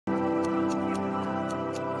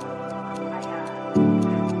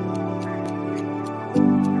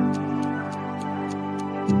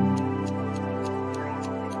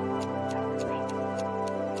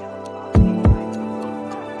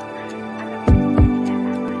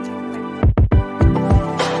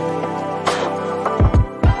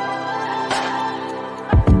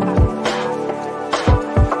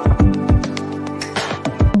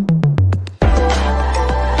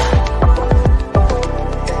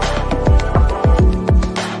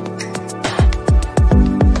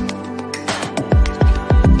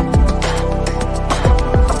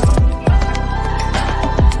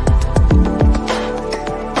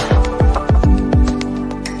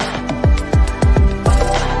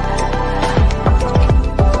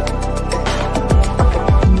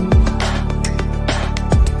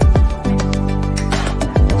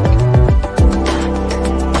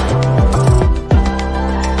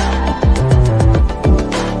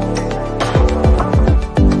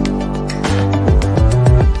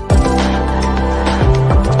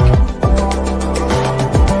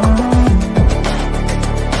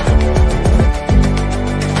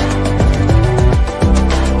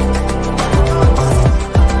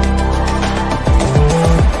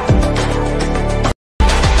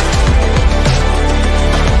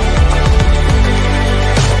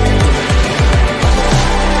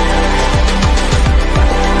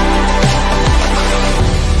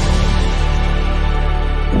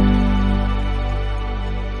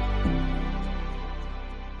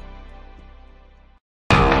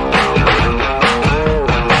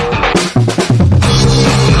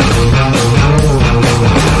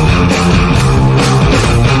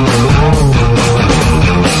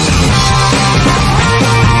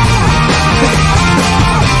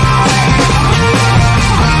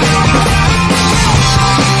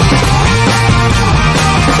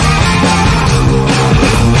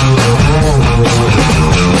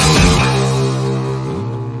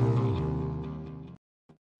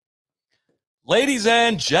Ladies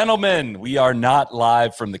and gentlemen, we are not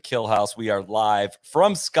live from the Kill House. We are live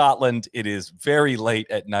from Scotland. It is very late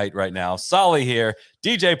at night right now. Solly here.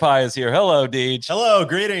 DJ Pie is here. Hello, Deej. Hello,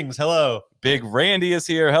 greetings. Hello. Big Randy is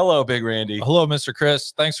here. Hello, Big Randy. Hello, Mr.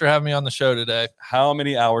 Chris. Thanks for having me on the show today. How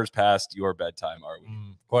many hours past your bedtime are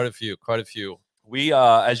we? Quite a few. We,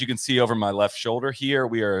 as you can see over my left shoulder here,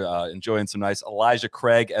 we are enjoying some nice Elijah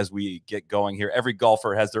Craig as we get going here. Every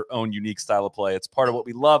golfer has their own unique style of play. It's part of what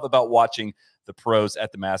we love about watching the pros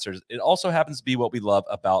at the Masters. It also happens to be what we love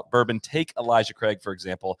about bourbon. Take Elijah Craig, for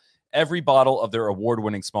example. Every bottle of their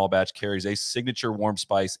award-winning small batch carries a signature warm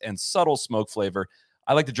spice and subtle smoke flavor.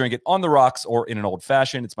 I like to drink it on the rocks or in an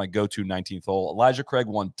old-fashioned. It's my go-to 19th hole. Elijah Craig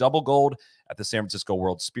won double gold at the San Francisco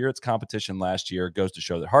World Spirits Competition last year. It goes to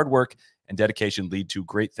show that hard work and dedication lead to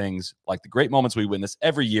great things like the great moments we witness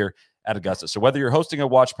every year at Augusta. So whether you're hosting a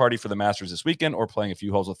watch party for the Masters this weekend or playing a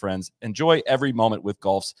few holes with friends, enjoy every moment with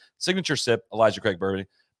golf's signature sip, Elijah Craig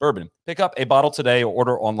Bourbon. Pick up a bottle today or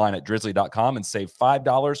order online at drizzly.com and save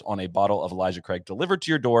 $5 on a bottle of Elijah Craig delivered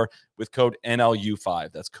to your door with code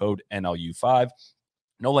NLU5. That's code NLU5.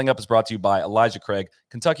 No Laying Up is brought to you by Elijah Craig,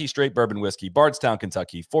 Kentucky Straight Bourbon Whiskey, Bardstown,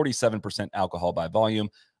 Kentucky, 47% alcohol by volume.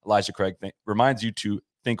 Elijah Craig reminds you to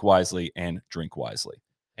think wisely and drink wisely.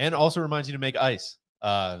 And also reminds you to make ice.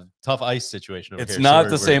 Tough ice situation over here. It's not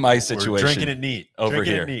the same ice We're situation. drinking it neat. Over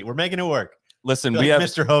here. We're making it work. Listen, Like we have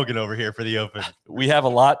Mr. Hogan over here for the Open. We have a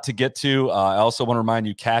lot to get to. I also want to remind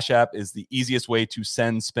you, Cash App is the easiest way to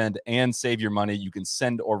send, spend, and save your money. You can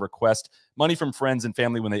send or request money from friends and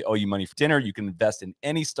family when they owe you money for dinner. You can invest in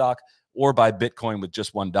any stock or buy Bitcoin with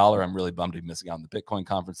just $1. I'm really bummed to be missing out on the Bitcoin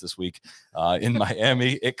conference this week in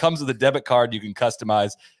Miami. It comes with a debit card you can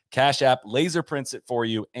customize. Cash App laser prints it for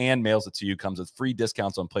you and mails it to you. Comes with free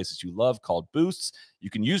discounts on places you love called Boosts. You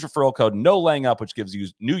can use referral code NOLAYINGUP, which gives you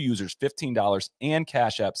new users $15, and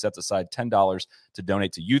Cash App sets aside $10 to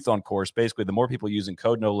donate to Youth on Course. Basically, the more people using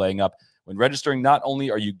code NOLAYINGUP when registering, not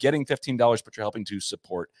only are you getting $15, but you're helping to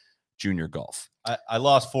support junior golf. I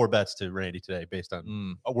lost 4 bets to Randy today based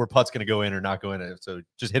on where putt's going to go in or not go in. So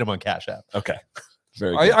just hit him on Cash App. Okay.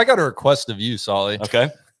 Very good. I got a request of you, Solly. Okay.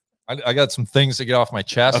 I got some things to get off my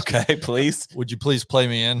chest. Okay, please. Would you please play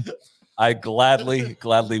me in? I gladly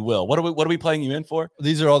will. What are we playing you in for?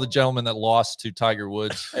 These are all the gentlemen that lost to Tiger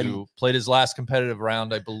Woods, who played his last competitive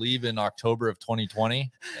round, I believe, in October of 2020,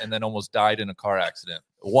 and then almost died in a car accident.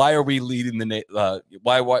 Why are we leading the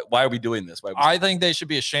why are we doing this? I think they should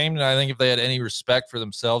be ashamed, and I think if they had any respect for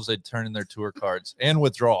themselves, they'd turn in their tour cards and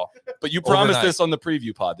withdraw. But you promised this on the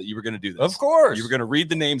preview pod that you were going to do this. Of course. You were going to read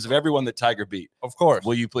the names of everyone that Tiger beat. Of course.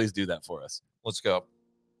 Will you please do that for us? Let's go.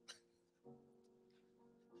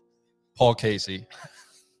 Paul Casey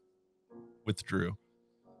withdrew.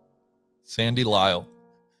 Sandy Lyle.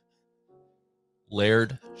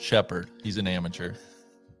 Laird Shepherd. He's an amateur.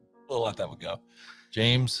 We'll let that one go.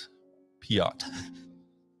 James Piot.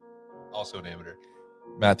 Also an amateur.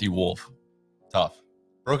 Matthew Wolf. Tough.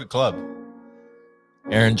 Broke a club.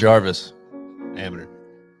 Aaron Jarvis. Amateur.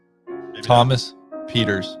 Maybe Thomas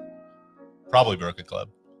Peters. not. Probably broke a club.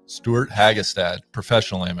 Stuart Hagestad.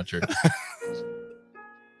 Professional amateur.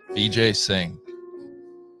 Vijay Singh.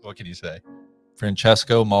 What can you say?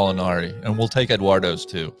 Francesco Molinari. And we'll take Eduardo's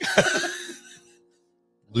too.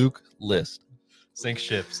 Luke List. Sink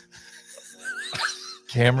ships.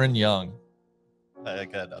 Cameron Young. I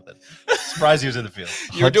got nothing. Surprised he was in the field.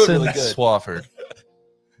 You're doing Hudson really good. Swafford.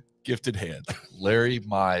 Gifted hand. Larry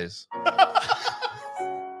Mize.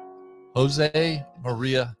 Jose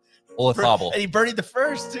Maria Olazabal. And he birdied the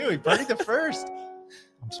first, too. He birdied the first.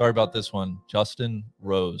 I'm sorry about this one. Justin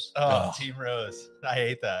Rose. Oh, Team Rose. I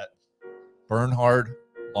hate that. Bernhard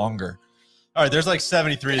Longer. All right, there's like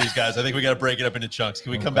 73 of these guys. I think we got to break it up into chunks.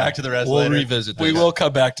 Can we come back to the rest We'll later? revisit this. We will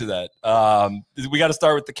come back to that. We got to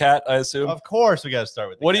start with the cat, I assume. Of course, we got to start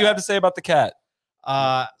with. What do you have to say about the cat?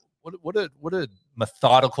 What a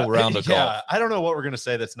methodical round of golf. I don't know what we're gonna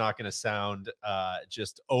say that's not gonna sound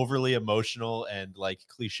just overly emotional and like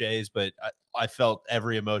cliches, but I felt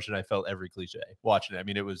every emotion. I felt every cliche watching it. I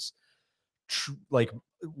mean, it was like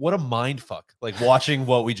what a mind fuck. Like watching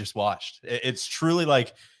what we just watched. It's truly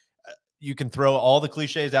like. You can throw all the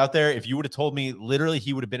cliches out there. If you would have told me literally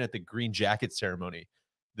he would have been at the green jacket ceremony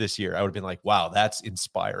this year, I would have been like, wow, that's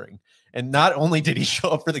inspiring. And not only did he show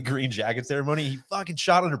up for the green jacket ceremony, he fucking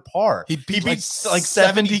shot under par. He beat like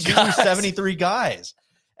 72, 73 guys.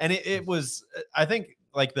 And it was, I think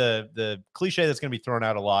like the cliche that's going to be thrown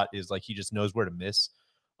out a lot is like, he just knows where to miss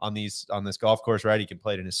on this golf course, right? He can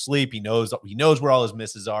play it in his sleep. He knows where all his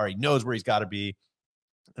misses are. He knows where he's got to be.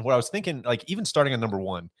 And what I was thinking, like even starting on number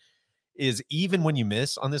 1, is even when you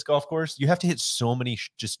miss on this golf course, you have to hit so many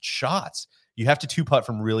just shots. You have to two putt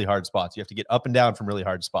from really hard spots. You have to get up and down from really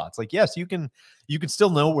hard spots. Like, yes, you can still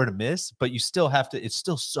know where to miss, but you still have to. It's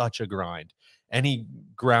still such a grind. And he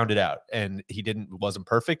grounded out, and he wasn't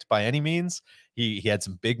perfect by any means. He had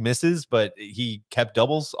some big misses, but he kept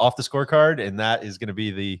doubles off the scorecard, and that is going to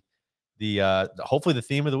be the hopefully the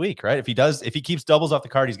theme of the week, right? If he keeps doubles off the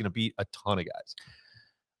card, he's going to beat a ton of guys.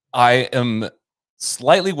 I am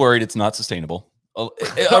slightly worried it's not sustainable.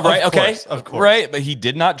 Right. Okay. Of course. Right. But he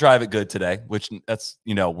did not drive it good today, which that's,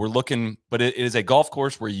 we're looking, but it is a golf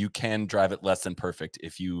course where you can drive it less than perfect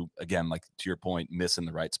if you, again, like to your point, miss in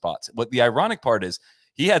the right spots. What the ironic part is,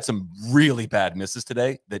 he had some really bad misses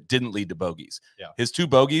today that didn't lead to bogeys. Yeah. His 2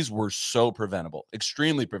 bogeys were so preventable,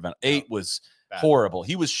 extremely preventable. 8 was bad. Horrible.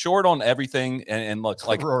 He was short on everything. And look,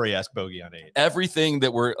 like Rory-esque bogey on 8. Everything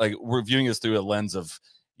that we're viewing this through a lens of,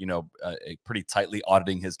 a pretty tightly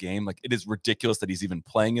auditing his game. Like, it is ridiculous that he's even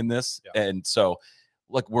playing in this. Yeah. And so,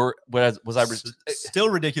 like, still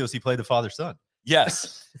ridiculous he played the father-son.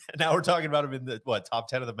 Yes. Now we're talking about him in the top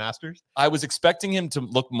 10 of the Masters. I was expecting him to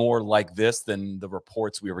look more like this than the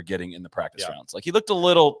reports we were getting in the practice rounds. Like, he looked a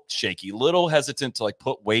little shaky, little hesitant to like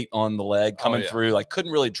put weight on the leg coming through, like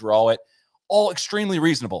couldn't really draw it. All extremely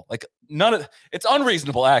reasonable. Like, it's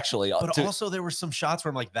unreasonable actually. But also there were some shots where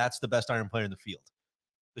I'm like, that's the best iron player in the field.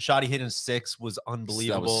 The shot he hit in 6 was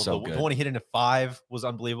unbelievable. That was so the one he hit in 5 was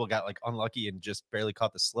unbelievable. Got like unlucky and just barely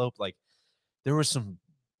caught the slope. Like, there were some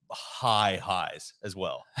high highs as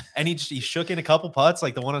well. And he shook in a couple putts.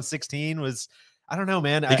 Like the one on 16 was, I don't know,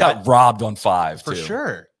 man. He got robbed on 5 for too.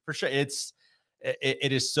 sure. For sure. It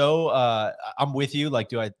is so I'm with you. Like,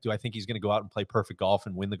 do I think he's going to go out and play perfect golf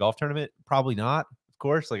and win the golf tournament? Probably not, of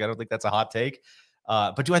course. Like, I don't think that's a hot take.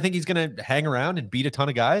 But do I think he's going to hang around and beat a ton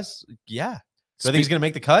of guys? Yeah. Do I think he's going to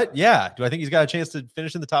make the cut? Yeah. Do I think he's got a chance to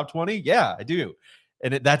finish in the top 20? Yeah, I do.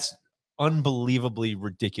 And that's unbelievably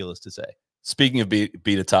ridiculous to say. Speaking of beat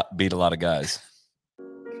a lot of guys.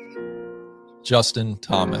 Justin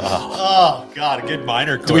Thomas. Oh God, a good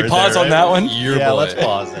minor chord. Do we pause on that one? Yeah, let's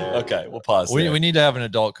pause there. Okay, we'll pause. We need to have an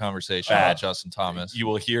adult conversation about Justin Thomas. You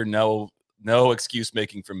will hear no excuse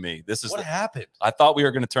making from me. This is what happened. I thought we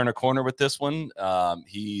were going to turn a corner with this one.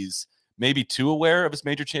 He's maybe too aware of his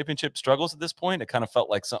major championship struggles at this point. It kind of felt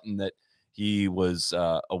like something that he was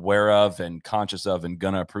aware of and conscious of and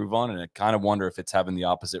gonna improve on. And I kind of wonder if it's having the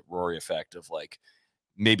opposite Rory effect of like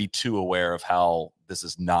maybe too aware of how this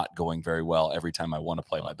is not going very well every time I want to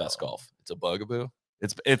play my best golf. It's a bugaboo.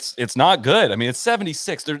 It's not good. I mean, it's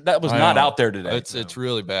 76. That was not out there today. It's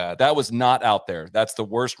really bad. That was not out there. That's the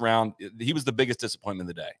worst round. He was the biggest disappointment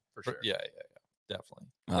of the day. For sure. Yeah.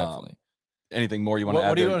 Definitely. Anything more you want to add?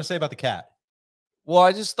 What do you want to say about the cat? Well,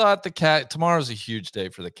 I just thought the cat, tomorrow's a huge day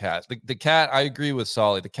for the cat. The cat, I agree with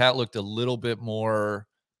Solly. The cat looked a little bit more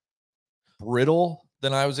brittle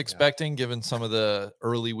than I was expecting, given some of the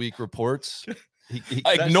early week reports.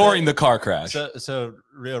 Ignoring the car crash. So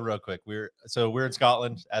real quick. We're in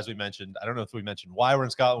Scotland, as we mentioned. I don't know if we mentioned why we're in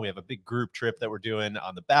Scotland. We have a big group trip that we're doing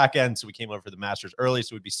on the back end. So we came over for the Masters early,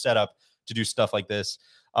 so we'd be set up to do stuff like this.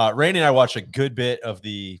 Rainey and I watched a good bit of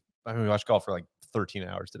we watched golf for like 13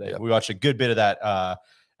 hours today. Yep. We watched a good bit of that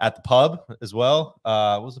at the pub as well.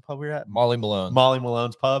 What was the pub we were at? Molly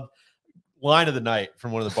Malone's pub. Line of the night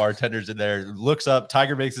from one of the bartenders in there. Looks up.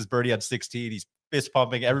 Tiger makes his birdie on 16. He's fist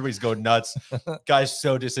pumping. Everybody's going nuts. Guy's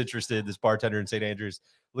so disinterested. This bartender in St. Andrews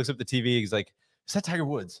looks up the TV. He's like, "Is that Tiger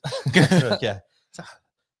Woods?" Like, yeah. I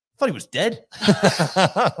thought he was dead.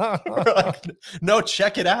 We're like, no,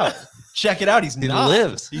 check it out. Check it out. He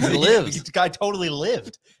lives. He lives. The guy totally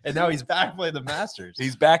lived, and now he's back playing the Masters.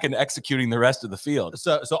 He's back and executing the rest of the field.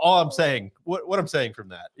 So all I'm saying, what I'm saying from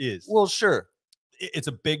that is, well, sure, it's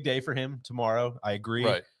a big day for him tomorrow. I agree.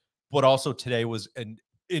 Right. But also today was an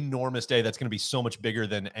enormous day that's going to be so much bigger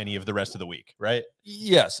than any of the rest of the week, right?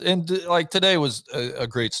 Yes. And like today was a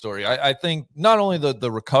great story. I think not only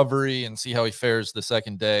the recovery and see how he fares the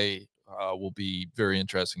second day will be very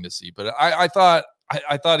interesting to see, but I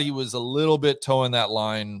thought he was a little bit towing that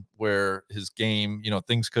line where his game,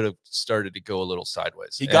 things could have started to go a little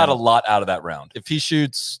sideways. He got a lot out of that round. If he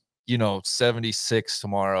shoots, 76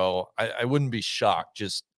 tomorrow, I wouldn't be shocked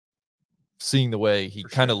just seeing the way he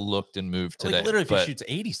kind of looked and moved today. Like literally, if he shoots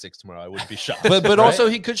 86 tomorrow, I wouldn't be shocked. But right? Also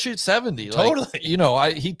he could shoot 70. Totally.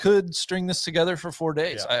 He could string this together for 4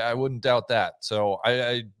 days. Yeah. I wouldn't doubt that. So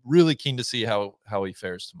I really keen to see how he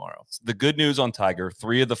fares tomorrow. The good news on Tiger,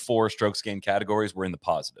 3 of the 4 strokes gained categories were in the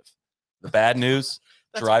positive. The bad news,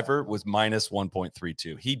 driver was minus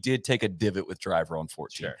 1.32. He did take a divot with driver on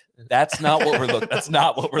 14. Sure. That's not what we're looking. That's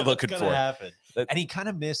not what we're looking for. Happen. And he kind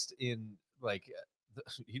of missed in like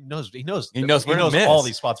He knows where to miss. all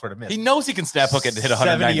these spots where to miss. He knows he can snap hook it and hit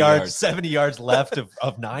 190 yards. 70 yards left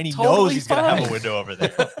of 9. He Totally knows he's going to have fine. a window over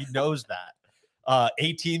there. He knows that.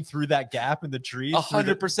 18 through that gap in the trees.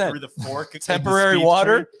 100%. Through the fork. and the Temporary speed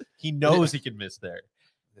water. turn. He knows he can miss there.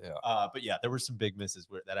 Yeah. But yeah, there were some big misses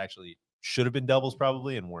where that actually should have been doubles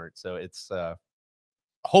probably and weren't. So it's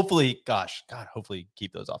hopefully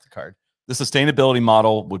keep those off the card. The sustainability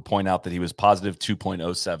model would point out that he was positive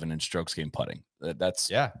 2.07 in strokes game putting. That's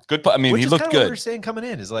good. I mean, Which he is looked kinda what good. we're saying coming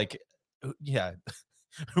in is like, yeah,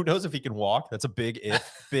 who knows if he can walk? That's a big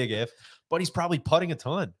if. But he's probably putting a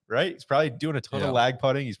ton, right? He's probably doing a ton of lag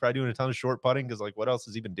putting. He's probably doing a ton of short putting because, like, what else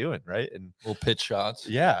has he been doing, right? And Little pitch shots.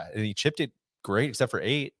 yeah, and he chipped it great, except for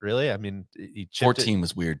 8. Really, I mean, he chipped 14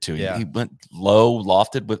 was weird too. Yeah. He went low,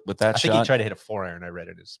 lofted with that I think shot. he tried to hit a 4-iron. I read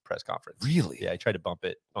in his press conference. Really? Yeah, he tried to bump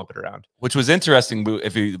it around Which was interesting.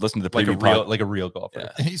 If you listen to the preview, like a real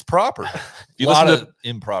golfer. Yeah. He's proper. If you A lot listen to of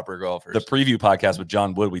improper golfers. the preview podcast with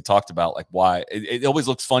John Wood, we talked about like why it always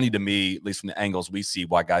looks funny to me, at least from the angles we see,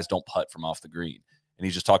 why guys don't putt from off the green. And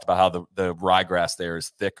he just talked about how the ryegrass there is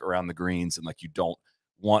thick around the greens, and like you don't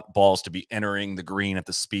want balls to be entering the green at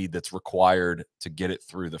the speed that's required to get it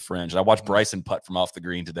through the fringe. And I watched Bryson putt from off the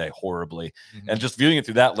green today horribly, and just viewing it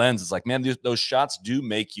through that lens, it's like, man, those shots do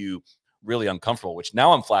make you really uncomfortable. Which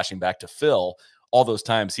now I'm flashing back to Phil. All those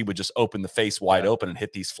times he would just open the face wide open and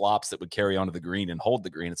hit these flops that would carry onto the green and hold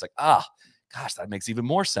the green. It's like, gosh, that makes even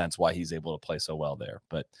more sense why he's able to play so well there.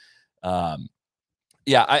 But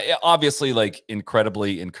yeah, I obviously like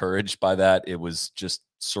incredibly encouraged by that. It was just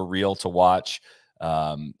surreal to watch.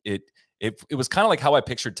 It was kind of like how I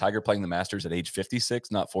pictured Tiger playing the Masters at age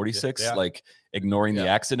 56, not 46, like ignoring the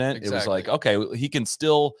accident. exactly. It was like, okay, he can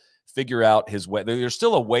still figure out his way. There's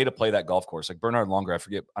still a way to play that golf course. Like Bernard Longer, I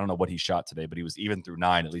don't know what he shot today, but he was even through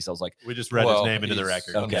 9. At least I was like, We just read his name into the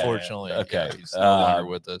record. Okay. Unfortunately, Okay. yeah, he's no longer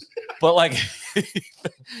with us. but like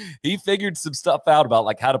he figured some stuff out about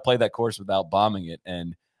like how to play that course without bombing it.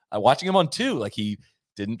 And watching him on 2, like he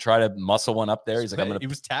didn't try to muscle one up there. He's like, He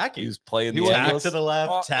was tacking. he was playing He the tack angles. to the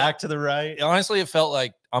left, tack to the right. Honestly, it felt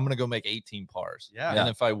like I'm gonna go make 18 pars. Yeah. And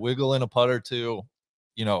if I wiggle in a putt or two,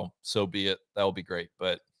 so be it. That will be great.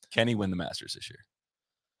 But Can he win the Masters this year?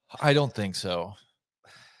 I don't think so.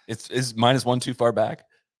 Is -1 too far back?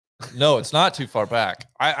 No, it's not too far back.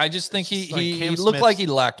 I just think It's like he Cam looked like he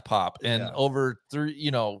Smith's- lacked pop. And Yeah. over 3,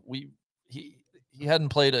 he hadn't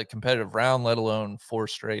played a competitive round, let alone 4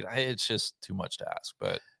 straight. It's just too much to ask.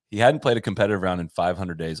 But He hadn't played a competitive round in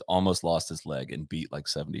 500 days, almost lost his leg, and beat like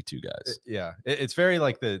 72 guys. Yeah, it's very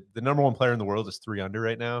like the number 1 player in the world is 3 under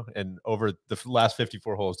right now, and over the last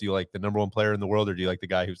 54 holes, do you like the number 1 player in the world, or do you like the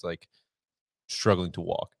guy who's like struggling to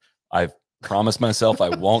walk? I've promised myself I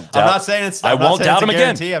won't I'm doubt. not saying it's. I I'm not won't saying doubt it's a him again.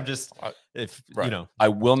 guarantee. I'm just if Right. I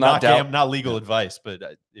will not doubt. not legal advice, but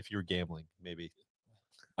if you're gambling, maybe.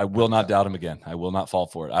 I will not doubt him again. I will not fall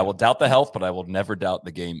for it. I will doubt the health, but I will never doubt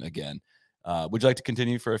the game again. Would you like to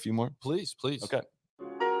continue for a few more? please. Okay.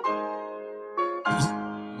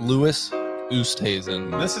 Louis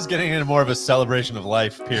Oosthuizen, This is getting into more of a celebration of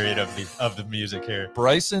life period of the music here.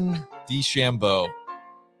 Bryson DeChambeau,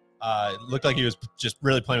 Looked like he was just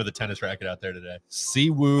really playing with a tennis racket out there today.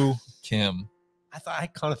 Siwoo Kim, I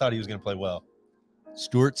kind of thought he was going to play well.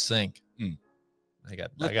 Stuart Sink, I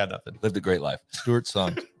got nothing. Lived a great life. Stuart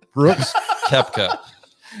Sunk, Brooks Koepka.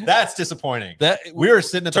 That's disappointing. That We were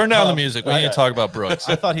sitting at turn down the pub. music. We need to talk about Brooks.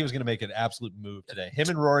 I thought he was going to make an absolute move today. Him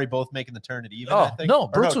and Rory both making the turn at even. Oh, I think. no,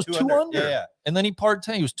 Or Brooks was 2 under. Yeah. And then he parred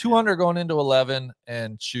 10. He was 2 under going into 11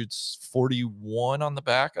 and shoots 41 on the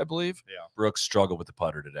back, I believe. Brooks struggled with the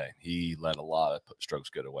putter today. He let a lot of strokes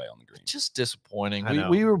get away on the green. Just disappointing. I know.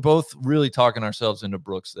 We were both really talking ourselves into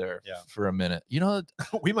Brooks there for a minute.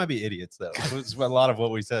 We might be idiots though. It was a lot of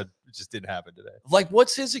what we said just didn't happen today. like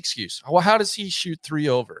what's his excuse? Well, how does he shoot 3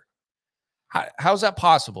 over? How's that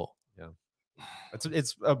possible?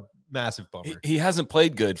 It's a massive bummer. He hasn't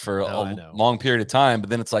played good for No, I a know. long period of time, but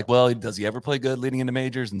then it's like, well, does he ever play good leading into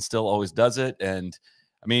majors and still always does it? And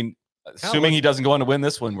I mean, assuming he doesn't go on to win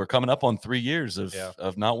this one, we're coming up on 3 years of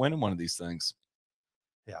not winning one of these things.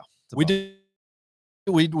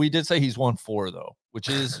 We did say he's won 4 though, which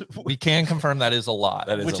is we can confirm that is a lot.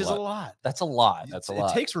 That is Which a is lot. a lot. That's a lot. That's a It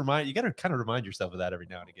lot. takes you got to kind of remind yourself of that every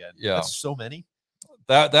now and again. Yeah. That's so many.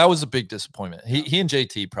 That was a big disappointment. He and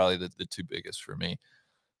JT probably the 2 biggest for me.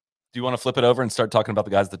 Do you want to flip it over and start talking about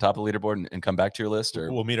the guys at the top of the leaderboard and come back to your list? Or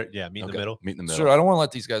We'll meet in the Okay, middle. Meet in the middle. Sure, I don't want to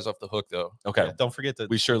let these guys off the hook though. Okay. Yeah, don't forget to.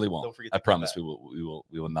 We surely won't. Don't forget I to come promise back. we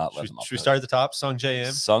will not let Should, them off. should we the start at the top? Sung JM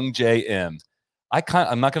hook. Sung J.M.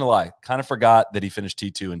 I'm not gonna lie, kind of forgot that he finished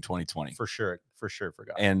T2 in 2020 for sure.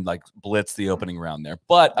 Forgot. and like blitzed the opening round there.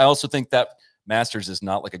 But I also think that Masters is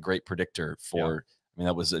not like a great predictor for. I mean,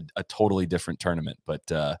 that was a totally different tournament, but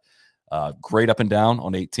great up and down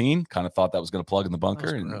on 18. Kind of thought that was going to plug in the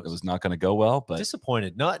bunker, and it was not going to go well. But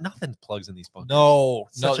disappointed. Nothing plugs in these bunkers. No,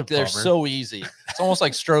 Such they're a bummer. so easy. It's almost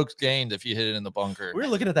like strokes gained if you hit it in the bunker. We were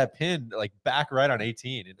looking at that pin like back right on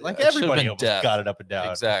 18, and like Yeah, it should've everybody been almost death. got it up and down.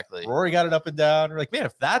 Exactly. Rory got it up and down. We're like, man,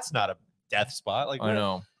 if that's not a death spot, like I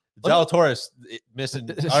know. Zalatoris missing,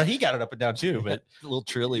 or he got it up and down too, but A little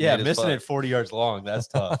Trilly. yeah, made his missing putt. it 40 yards long. That's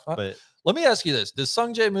tough. But Let me ask you this: does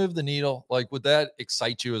Sungjae move the needle? Like, would that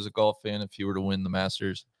excite you as a golf fan if you were to win the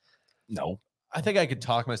Masters? no, I think I could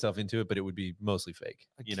talk myself into it, but it would be mostly fake.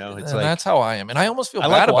 You know, it's And like that's how I am, and I almost feel I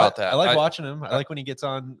bad like about that. I like watching him. I like when he gets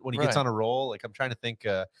on gets Right. on a roll. Like I'm trying to think.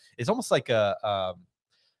 It's almost like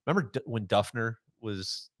remember when Duffner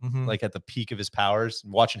was Mhm. like at the peak of his powers,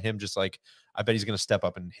 and watching him just like, I bet he's going to step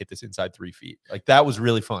up and hit this inside 3 feet. Like that was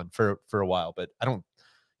really fun for a while, but I don't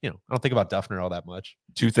think about Duffner all that much.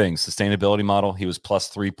 two things: sustainability model. He was plus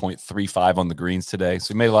 3.35 on the greens today,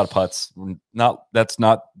 so he made a lot of putts. That's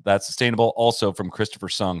not that sustainable. Also from Christopher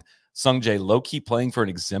Sungjae, low key playing for an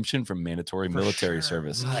exemption from mandatory For military sure.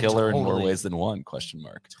 service. I Killer in more totally- ways than one? Question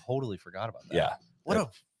mark. Totally forgot about that. Yeah. What a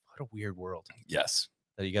weird world Yes.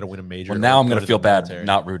 that you got to win a major. Well, or now I'm go going to to feel the bad military.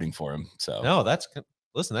 not rooting for him. So No,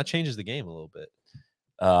 listen, that changes the game a little bit.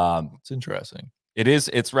 It's interesting.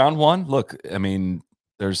 It's round one. Look, I mean,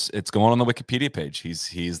 it's going on the Wikipedia page.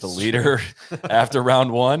 He's the leader after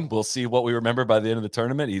round one. We'll see what we remember by the end of the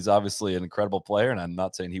tournament. He's obviously an incredible player, and I'm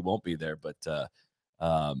not saying he won't be there, but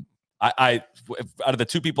I out of the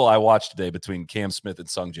two people I watched today between Cam Smith and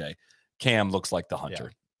Sungjae, Cam looks like the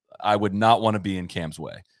hunter. I would not want to be in Cam's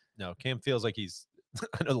way. No, Cam feels like he's.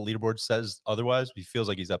 I know the leaderboard says otherwise, but he feels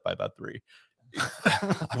like he's up by about 3.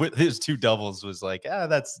 With his 2 doubles was like,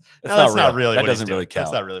 that's not really That what he's doesn't doing. really count.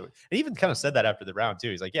 That's not really. And he even kind of said that after the round too.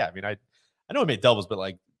 He's like, yeah, I mean, I know he made doubles, but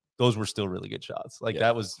like those were still really good shots. Like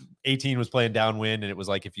that was 18 was playing downwind, and it was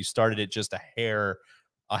like if you started it just a hair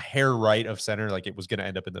right of center, like it was going to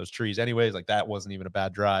end up in those trees anyways. Like that wasn't even a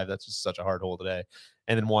bad drive. That's just such a hard hole today.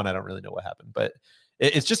 And then one, I don't really know what happened, but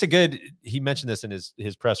it's just a good. He mentioned this in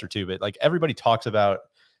his presser too, but like everybody talks about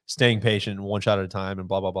staying patient, one shot at a time, and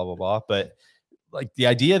blah blah blah blah blah. But like the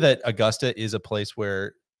idea that Augusta is a place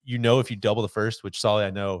where if you double the first, which Solly, I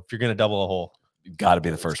know, if you're going to double a hole, You got to be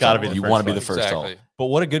the first. gotta hole. be the You first want to be one. the first hole. Exactly. but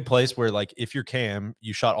what a good place where like if you're Cam,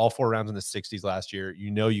 you shot all 4 rounds in the 60s last year.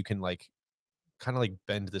 You can like kind of like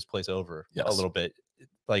bend this place over a Yes. little bit.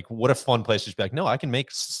 Like what a fun place to just be like, no, I can make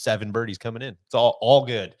 7 birdies coming in. It's all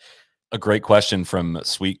good. A great question from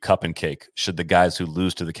Sweet Cup and Cake. Should the guys who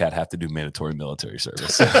lose to the cat have to do mandatory military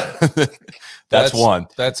service? That's one.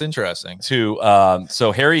 That's interesting. 2.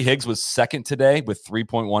 So Harry Higgs was second today with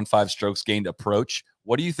 3.15 strokes gained approach.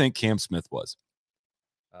 What do you think Cam Smith was?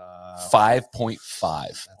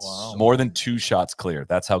 5.5. Wow. More than 2 shots clear.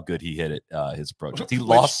 That's how good he hit it. His approach. He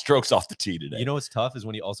lost strokes off the tee today. You know what's tough is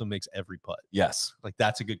when he also makes every putt. Yes. Like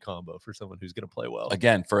that's a good combo for someone who's going to play well.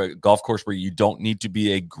 Again, for a golf course where you don't need to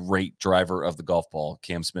be a great driver of the golf ball,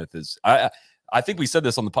 Cam Smith is. I think we said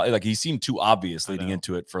this on the pod. Like he seemed too obvious leading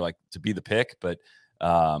into it for like to be the pick, but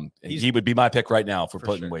he would be my pick right now for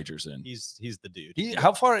putting wagers in. He's the dude.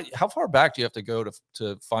 How far back do you have to go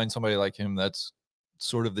to find somebody like him that's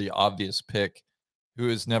sort of the obvious pick who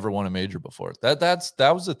has never won a major before? That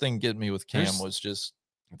was the thing getting me with Cam. Was just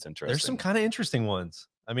It's interesting. There's some kind of interesting ones.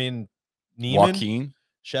 I mean, Neiman, Joaquin.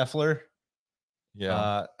 Scheffler.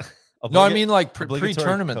 no, I mean like obligatory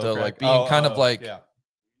pre-tournament though, Kokrak. like being kind of like yeah.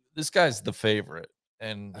 this guy's the favorite,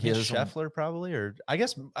 and I he think has some- Scheffler probably, or I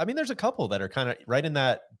guess there's a couple that are kind of right in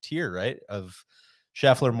that tier, right? Of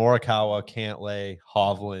Scheffler, Morikawa, Cantlay,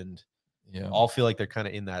 Hovland. yeah. All feel like they're kind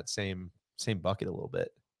of in that same bucket a little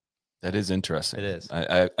bit. That is interesting. It is.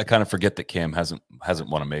 I kind of forget that Cam hasn't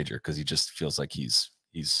won a major because he just feels like he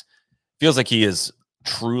is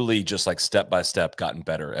truly just like step by step gotten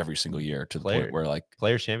better every single year to the point where like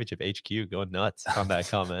Players Championship HQ going nuts on that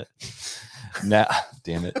comment. nah,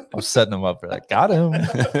 damn it. I'm setting him up for that. Got him.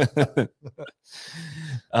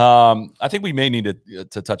 I think we may need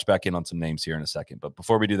to touch back in on some names here in a second. But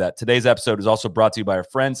before we do that, today's episode is also brought to you by our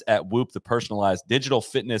friends at Whoop, the personalized digital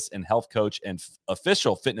fitness and health coach and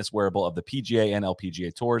official fitness wearable of the PGA and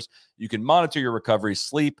LPGA tours. You can monitor your recovery,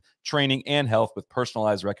 sleep, training, and health with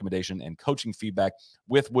personalized recommendation and coaching feedback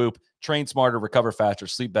with Whoop. Train smarter, recover faster,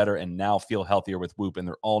 sleep better, and now feel healthier with Whoop and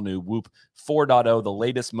their all-new Whoop 4.0, the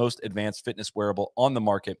latest, most advanced fitness wearable on the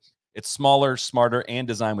market. It's smaller, smarter, and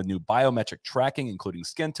designed with new biometric tracking, including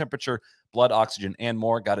skin temperature, blood oxygen, and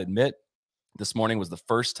more. Got to admit, this morning was the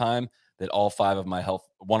first time that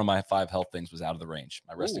one of my 5 health things was out of the range.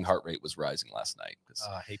 My resting heart rate was rising last night.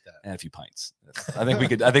 I hate that. And a few pints. I think we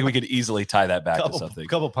could easily tie that back to something. A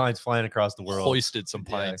couple pints flying across the world. Hoisted some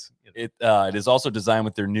pints. It is also designed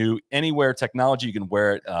with their new Anywhere technology. You can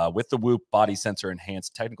wear it with the Whoop body sensor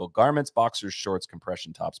enhanced technical garments, boxers, shorts,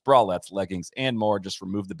 compression tops, bralettes, leggings, and more. Just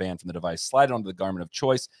remove the band from the device, slide it onto the garment of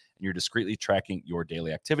choice, and you're discreetly tracking your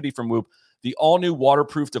daily activity from Whoop. The all-new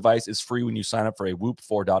waterproof device is free when you sign up for a Whoop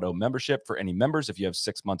 4.0 membership. For any members, if you have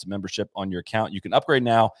 6 months of membership on your account, you can upgrade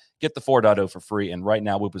now, get the 4.0 for free. And right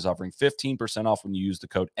now, Whoop is offering 15% off when you use the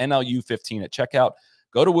code NLU15 at checkout.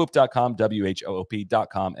 Go to whoop.com,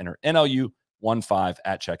 WHOOP.com, enter NLU15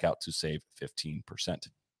 at checkout to save 15%.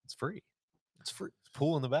 It's free. It's free. It's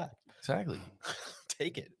pool in the back. Exactly.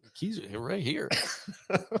 Take it. Keys are right here.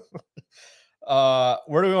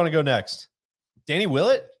 Where do we want to go next? Danny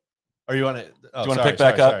Willett? Or you want to? Oh, do you want to pick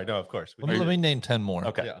back up? Sorry. No, of course. Let me name 10 more.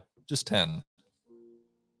 Okay. Yeah. Just 10.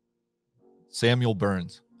 Samuel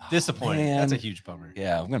Burns. Disappointing. Man. That's a huge bummer.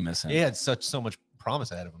 Yeah, I'm going to miss him. He had so much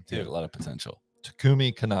promise ahead of him He had too. a lot of potential.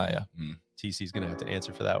 Takumi Kanaya. TC's gonna have to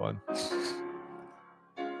answer for that one.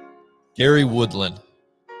 Gary Woodland.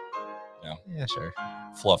 Yeah, sure.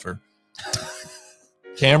 Fluffer.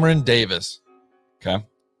 Cameron Davis. Okay.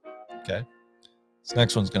 This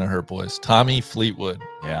next one's going to hurt, boys. Tommy Fleetwood.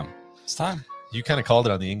 Yeah. It's time. You kind of called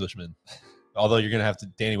it on the Englishman, although you're gonna have to.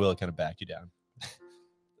 Danny Willett kind of back you down.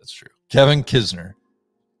 That's true. Kevin Kisner.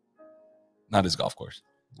 Not his golf course.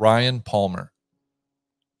 Ryan Palmer.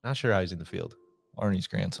 Not sure how he's in the field. Arnie's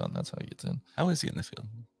grandson. That's how he gets in. How is he in the field?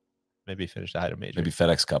 Maybe he finished a major. Maybe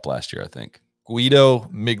FedEx Cup last year, I think. Guido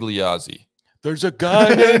Migliozzi. There's a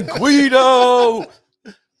guy named Guido.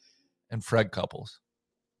 And Fred Couples.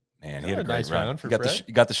 Man, he had a great nice run. round for He Fred.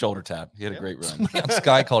 got the shoulder tap. He had a great run. Man,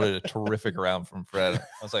 Sky called it a terrific round from Fred.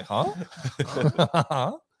 I was like, huh?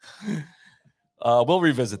 We'll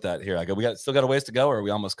revisit that here. We still got a ways to go, or are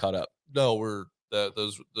we almost caught up? No, we're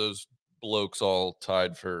those blokes all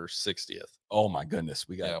tied for 60th. Oh my goodness,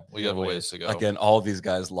 we have a ways to go. Again, all of these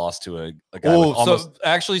guys lost to a guy. Oh, with almost... so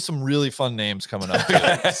actually some really fun names coming up.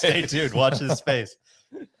 Stay tuned. Watch his face.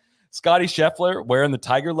 Scotty Scheffler wearing the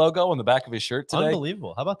Tiger logo on the back of his shirt today.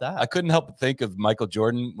 Unbelievable. How about that? I couldn't help but think of Michael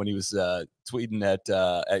Jordan when he was tweeting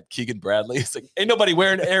at Keegan Bradley. It's like, ain't nobody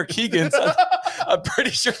wearing Air Keegan's. I'm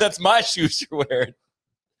pretty sure that's my shoes you're wearing.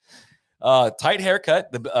 Tight haircut.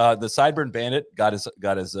 The Sideburn Bandit got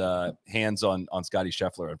his hands on Scotty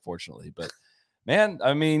Scheffler, unfortunately. But man,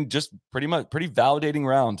 I mean, just pretty validating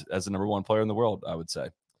round as the #1 player in the world, I would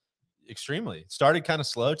say. Extremely. Started kind of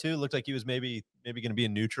slow too. Looked like he was maybe going to be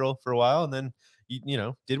in neutral for a while, and then you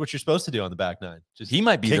know did what you're supposed to do on the back nine. He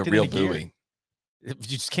might be the kicked it real into gear. buoy. You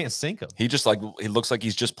just can't sink him. He looks like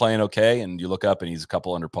he's just playing okay, and you look up and he's a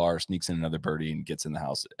couple under par, sneaks in another birdie, and gets in the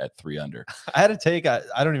house at 3 under. I had a take. I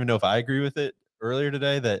don't even know if I agree with it earlier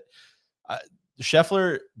today that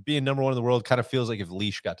Scheffler being #1 in the world kind of feels like if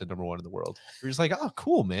Leash got to #1 in the world. You're just like, oh,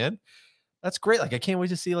 cool, man. That's great. Like, I can't wait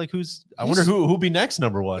to see I wonder who'll be next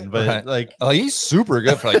 #1. But Right. like, He's super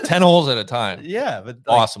good for like 10 holes at a time. yeah, but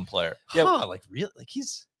like, Awesome player. Yeah, like really, like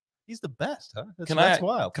he's the best, huh? Can That's I-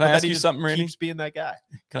 wild. can I bet ask he you just something, Randy? Keeps being that guy.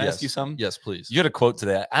 Can I ask you something? Yes, please. You had a quote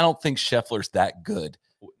today. I don't think Scheffler's that good,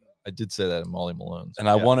 I did say that in Molly Malone's. and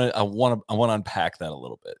I want to unpack that a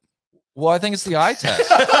little bit. Well, I think it's the eye test.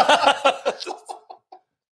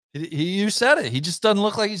 You said it. He just doesn't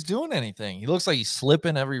look like he's doing anything. He looks like he's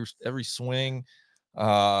slipping every swing.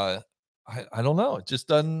 I don't know. It just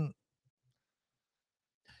doesn't.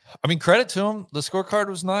 I mean, credit to him. The scorecard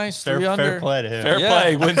was nice. 3 under. Fair play to him. Fair Yeah.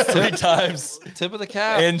 play, wins 3 times, Tip of the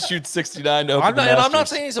cap. and shoots 69 to open I'm the not Masters.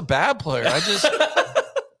 saying he's a bad player. I just,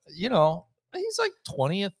 he's like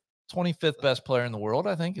 20th, 25th best player in the world.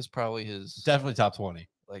 I think is probably his. Definitely top 20.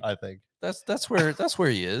 Like I think. that's where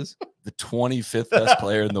he is. The 25th best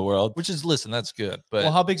player in the world. Which is that's good. But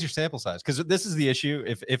Well, how big's your sample size? Because this is the issue.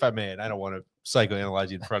 If I may, and I don't want to psychoanalyze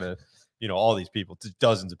you in front of all these people,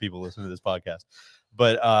 dozens of people listening to this podcast,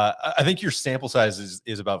 but I think your sample size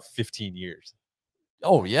is about 15 years.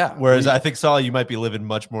 oh yeah. Whereas I think Solly, you might be living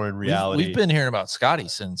much more in reality. We've been hearing about Scotty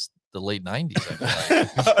since the late 90s. I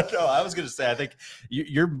feel like. No, I was gonna say I think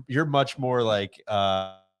you're much more like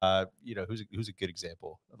who's a good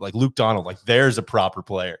example? Like Luke Donald. Like there's a proper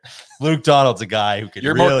player. Luke Donald's a guy who can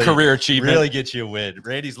You're really, more career achievement. really get you a win.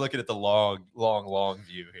 Randy's looking at the long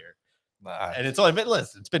view here. And it's only been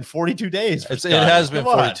it's been 42 days. For It Scotty. has been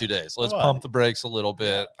Come on. 42 days. Let's Come on. pump the brakes a little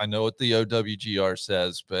bit. I know what the OWGR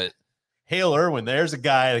says, but Hale Irwin, there's a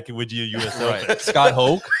guy that can win you a US Open. right. Scott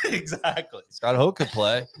Hoke. Exactly. Scott Hoke could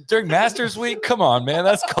play. During Masters week, come on, man,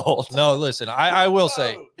 that's cold. No, listen, I will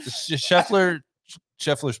say Scheffler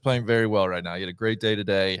Scheffler's playing very well right now. He had a great day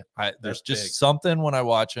today. There's just big. something when I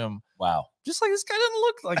watch him. Wow. Just like this guy doesn't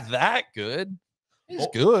look like that good. He's Well,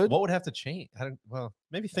 good. What would have to change? Well,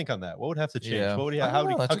 maybe think on that. What would have to change? Yeah. What would he, I how,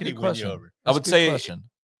 don't know. how That's a could he good win question. you over? I That's a would good say question.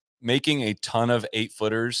 making a ton of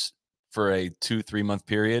 8-footers for a 2-3 month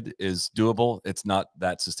period is doable. It's not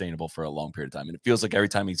that sustainable for a long period of time. And it feels like every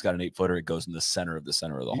time he's got an 8-footer, it goes in the center of the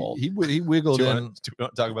hole. He wiggled Do you in want to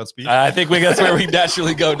talk about speed? I think that's where we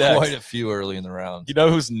naturally go next. quite a few early in the round. You know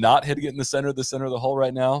who's not hitting it in the center of the hole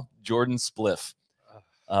right now? Jordan Spliff.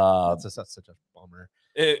 That's such a bummer.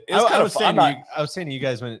 I was saying to you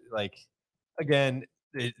guys when, like, again,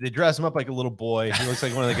 they dress him up like a little boy. He looks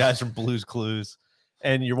like one of the guys from Blue's Clues.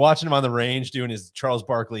 And you're watching him on the range doing his Charles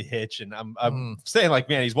Barkley hitch. And I'm saying, like,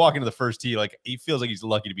 man, he's walking to the first tee. Like, he feels like he's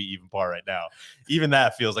lucky to be even par right now. Even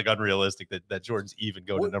that feels like unrealistic that Jordan's even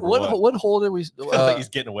going to number one. What hole did we? Feels like he's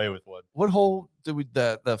getting away with one. What hole did we?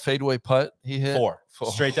 That fadeaway putt he hit? Four.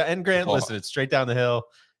 Straight down. And Grant, listen, it's straight down the hill.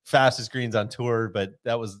 Fastest greens on tour, but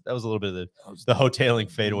that was a little bit of the hoteling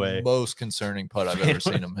fadeaway. Most concerning putt I've ever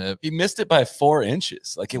seen him hit. He missed it by 4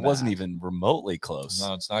 inches. Like, it wasn't even remotely close.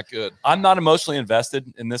 No, it's not good. I'm not emotionally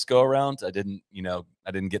invested in this go around. I didn't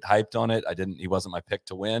get hyped on it. He wasn't my pick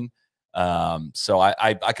to win. So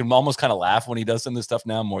I can almost kind of laugh when he does some of this stuff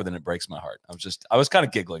now more than it breaks my heart. I was kind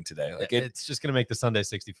of giggling today. Like, it's just gonna make the Sunday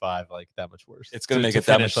 65 like that much worse. It's gonna make it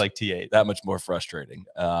that much like T8, that much more frustrating.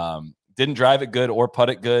 Didn't drive it good or putt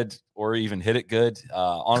it good or even hit it good.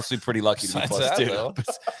 Honestly, pretty lucky to be +2.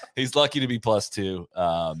 He's lucky to be +2.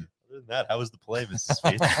 Other than that, how was the play, Mrs.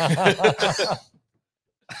 Speed?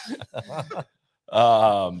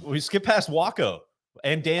 We skip past Waco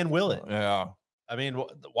and Dan Willett. Yeah. I mean,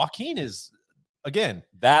 Joaquin is, again,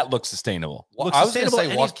 that looks sustainable. I was going to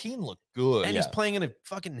say Joaquin looked good. And he's playing in a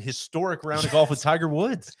fucking historic round of golf with Tiger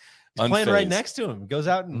Woods. He's playing right next to him. Goes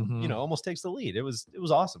out and almost takes the lead. It was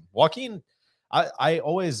awesome. Joaquin, I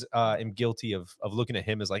always am guilty of looking at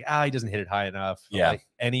him as like, he doesn't hit it high enough. Yeah.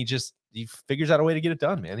 And he figures out a way to get it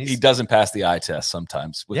done, man. He doesn't pass the eye test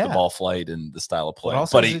sometimes with the ball flight and the style of play,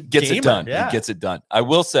 but he gets it done. Yeah. He gets it done. I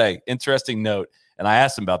will say, interesting note, and I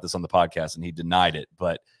asked him about this on the podcast and he denied it,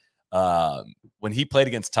 but when he played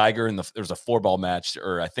against Tiger there was a 4-ball match,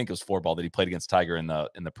 or I think it was 4-ball that he played against Tiger in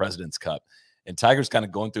the President's Cup. And Tiger's kind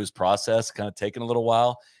of going through his process, kind of taking a little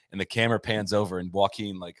while, and the camera pans over, and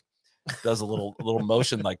Joaquin like does a little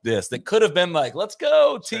motion like this. That could have been like, "Let's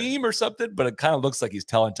go, team," or something, but it kind of looks like he's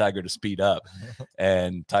telling Tiger to speed up.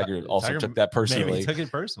 And Tiger also took that personally. He took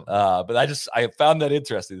it personally. But I found that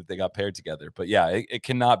interesting that they got paired together. But yeah, it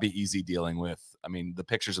cannot be easy dealing with. I mean, the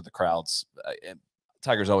pictures of the crowds.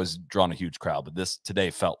 Tiger's always drawn a huge crowd, but this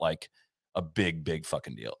today felt like a big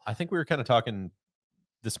fucking deal. I think we were kind of talking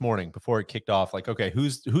this morning before it kicked off, like, okay, who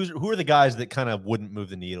are the guys that kind of wouldn't move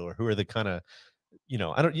the needle, or who are the kind of, you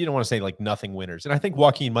don't want to say like nothing winners. And I think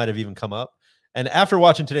Joaquin might have even come up. And after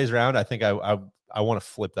watching today's round, I think I want to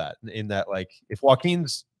flip that in that, like, if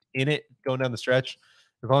Joaquin's in it going down the stretch,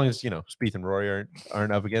 as long as Spieth and Rory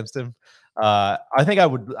aren't up against him, I think I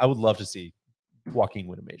would love to see Joaquin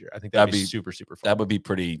win a major. I think that'd be super fun. That would be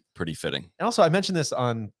pretty fitting. And also, I mentioned this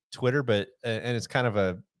on Twitter, but and it's kind of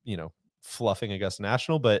a fluffing Augusta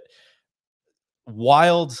National, but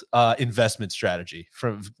wild investment strategy,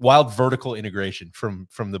 from wild vertical integration from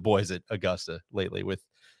the boys at Augusta lately, with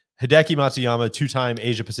Hideki Matsuyama, 2-time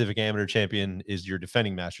Asia Pacific Amateur champion, is your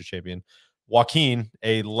defending Masters champion. Joaquin,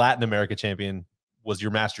 a Latin America champion, was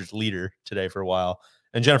your Masters leader today for a while.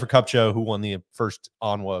 And Jennifer Kupcho, who won the first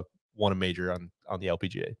ANWA, won a major on the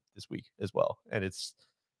LPGA this week as well. And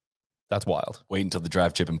that's wild. Wait until the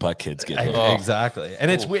drive, chip, and putt kids get here. Exactly.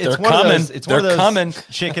 And it's one coming. of those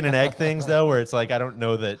chicken and egg things, though, where it's like, I don't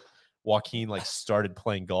know that Joaquin like started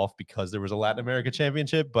playing golf because there was a Latin America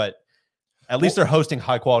championship, but at least they're hosting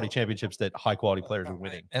high quality championships that high quality players are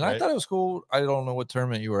winning. And right? I thought it was cool. I don't know what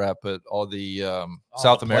tournament you were at, but all the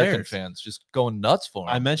South American fans just going nuts for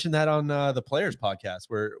him. I mentioned that on the Players podcast,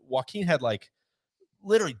 where Joaquin had like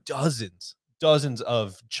literally dozens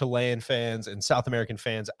of Chilean fans and South American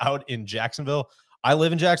fans out in Jacksonville. I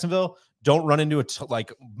live in Jacksonville. Don't run into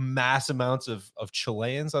like mass amounts of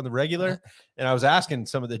Chileans on the regular. And I was asking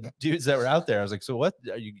some of the dudes that were out there, I was like, so what,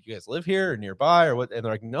 you guys live here or nearby or what? And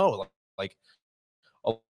they're like, no, like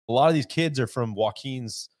a lot of these kids are from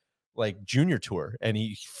Joaquin's like junior tour, and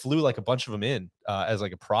he flew like a bunch of them in as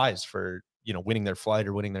like a prize for, winning their flight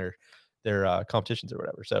or winning their competitions or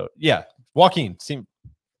whatever. So yeah, Joaquin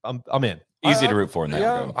I'm in. Easy to root for in that.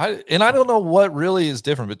 Yeah, I don't know what really is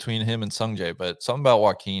different between him and Sungjae, but something about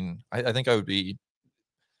Joaquin, I think I would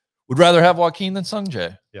rather have Joaquin than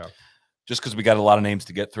Sungjae. Yeah. just because we got a lot of names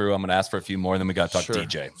to get through, I'm going to ask for a few more, and then we got to talk Sure,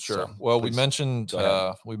 DJ. Sure. So, Well, please. we mentioned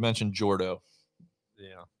Jordo.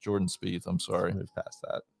 Yeah, Jordan Spieth. I'm sorry. move past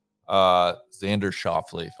that. Xander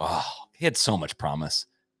Schauffele Oh, he had so much promise.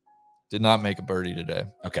 did not make a birdie today.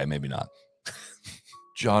 Okay, maybe not.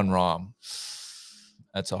 John Rahm.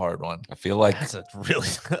 That's a hard one. I feel like That's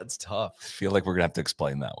tough. we're going to have to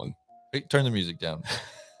explain that one. Hey, turn the music down.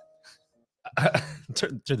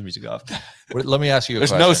 turn the music off. Let me ask you a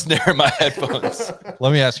There's question. no snare in my headphones.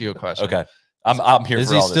 Let me ask you a question. Okay. I'm here Is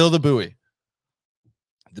for he all still this. the buoy?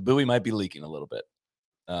 The buoy might be leaking a little bit.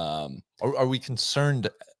 Are we concerned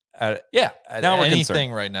at Now we're anything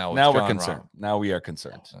concerned. right now? With Now we're John concerned. Rahm? Now we are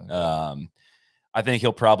concerned. Okay. I think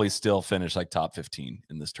he'll probably still finish like top 15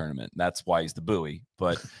 in this tournament. That's why he's the buoy.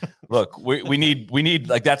 But look, we need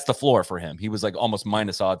like that's the floor for him. He was like almost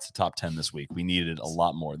minus odds to top 10 this week. We needed a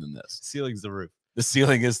lot more than this. Ceiling's the roof. The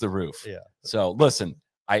ceiling is the roof. Yeah. So listen,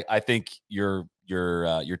 I think your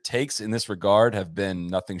takes in this regard have been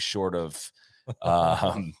nothing short of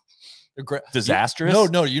disastrous.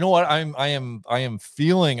 No. You know what? I am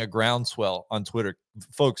feeling a groundswell on Twitter.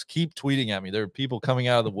 Folks, keep tweeting at me. There are people coming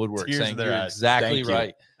out of the woodwork Tears in saying their you're eyes. exactly Thank you.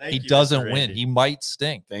 right. Thank He you, Mr. doesn't win. Randy. He might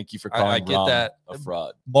stink. Thank you for I calling get Rahm that. a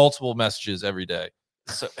fraud. Multiple messages every day.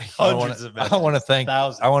 So, Hundreds of I want to thank.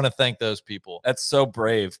 thousands. I want to thank those people. that's so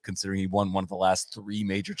brave considering he won one of the last 3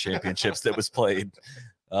 major championships that was played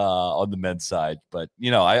on the men's side. But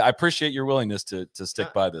I appreciate your willingness to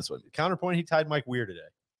stick by this one. Counterpoint: he tied Mike Weir today.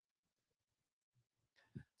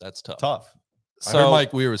 That's tough. Tough. I heard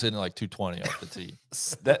Mike Weir was hitting like 220 off the tee.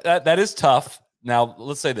 That is tough. Now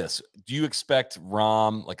let's say this: do you expect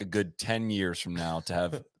Rahm like a good 10 years from now to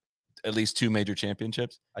have at least 2 major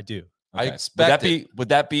championships? I do. I Okay. expect would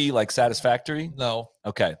that be like satisfactory? No,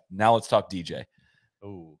 Okay, now let's talk DJ.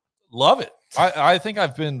 Oh, love it. I think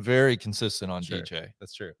I've been very consistent on Sure. DJ.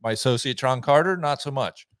 that's true. My associate Tron Carter, not so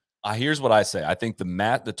much. Here's what I say: I think the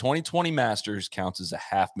 2020 Masters counts as a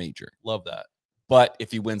half major. Love that. But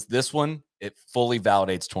if he wins this one, it fully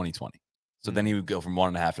validates 2020. So then he would go from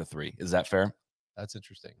 1.5 to 3. Is that fair? That's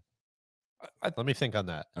interesting. Let me think on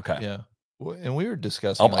that. Okay. Yeah. And we were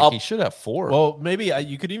discussing he should have 4. Well, maybe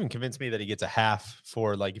you could even convince me that he gets a half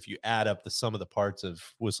for like if you add up the sum of the parts of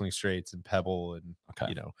Whistling Straits and Pebble and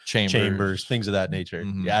Okay. Chambers, things of that nature.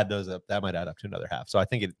 Mhm. You add those up, that might add up to another half. So I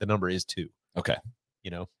think the number is 2. Okay.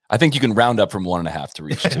 I I think you can round up from 1.5 to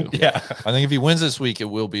reach 2. yeah. I think if he wins this week, it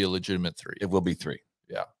will be a legitimate 3. It will be 3.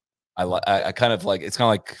 Yeah. I kind of like, it's kind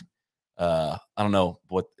of like, I don't know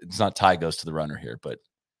what, it's not tie goes to the runner here, but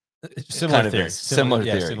Similar kind of theory. is. Similar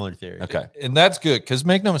yeah, theory. Similar theory. okay. And that's good because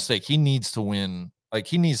make no mistake, he needs to win. Like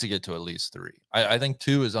he needs to get to at least 3. I think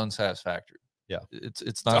 2 is unsatisfactory. Yeah.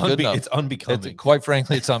 It's not good enough. It's unbecoming. Quite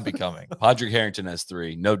frankly, it's unbecoming. Padraig Harrington has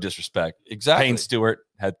 3. No disrespect. Exactly. Payne Stewart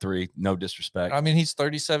had 3. No disrespect. I mean, he's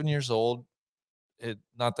 37 years old.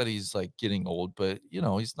 Not that he's like getting old, but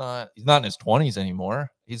he's not in his 20s anymore.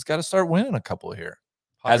 He's got to start winning a couple here.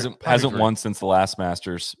 hasn't Padres were- won since the last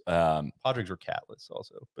Masters. Padres were catless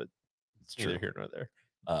also, but It's neither true. here nor there.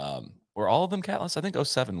 Were all of them catless? I think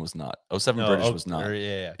 07 was not. 07 No, British oh, was not.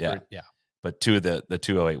 Yeah. Yeah. Yeah. But 2 of the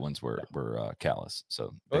 208 ones were callous.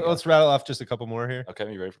 So big Let's rattle off just a couple more here. up.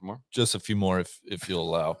 Okay, you ready for more? Just a few more if you'll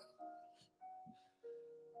allow.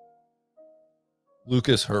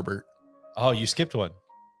 Lucas Herbert, Oh, you skipped one.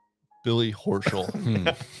 Billy Horschel, Hmm.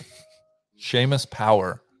 Seamus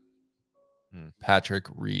Power, Hmm. Patrick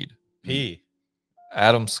Reed, P.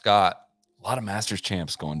 Adam Scott, A lot of Masters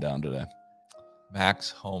champs going down today. Max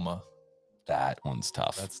Homa. That one's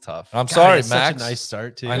tough. That's tough. I'm God, sorry, it's such Max. a nice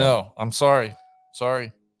start too. I know. I'm sorry.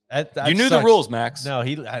 Sorry. That you knew the sucks. rules, Max. No,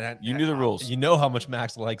 You knew the rules. You know how much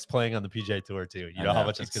Max likes playing on the PGA Tour too. You I know how know.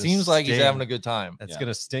 much It it's gonna seems like he's sting. having a good time. That's Yeah.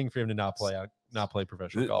 gonna sting for him to not play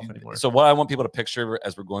professional golf anymore. So what I want people to picture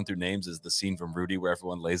as we're going through names is the scene from Rudy where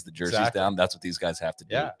everyone lays the jerseys Exactly. down. That's what these guys have to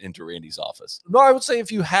do Yeah. into Randy's office. No, I would say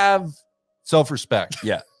if you have self-respect,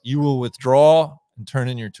 Yeah. you will withdraw and turn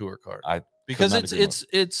in your tour card. Because not agree more.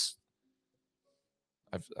 it's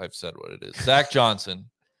I've said what it is. Zach Johnson,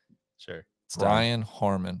 Sure. It's done. Brian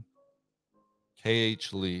Harmon,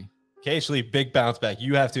 KH Lee. Occasionally, big bounce back.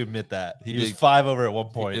 You have to admit that He he was did- 5 over at one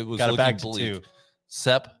point. it was Got it back to looking 2. bleak.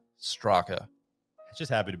 Sepp Straka, Just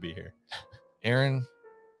happy to be here, Aaron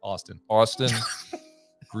Austin. Austin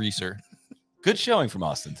Greaser, Good showing from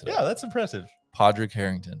Austin today. Yeah, that's impressive. Padraig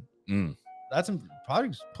Harrington, Mm. That's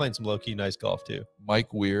probably playing some low key nice golf too.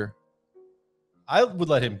 Mike Weir, I would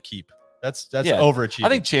let him keep. That's Yeah, overachieving. I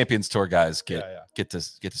think Champions Tour guys yeah. get to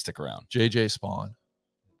stick around. JJ Spawn.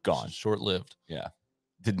 Gone. Short-lived.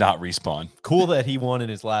 Did not respawn. Cool that he won in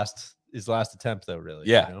his last attempt though. Really.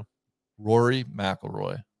 Yeah. You know? Rory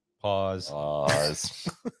McIlroy. Pause.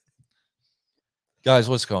 Guys,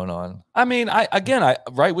 what's going on? I mean, I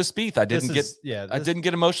right with Spieth, I didn't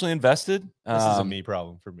get emotionally invested. This is a me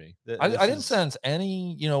problem for me. I didn't sense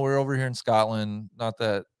any. We're over here in Scotland. Not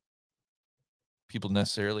that people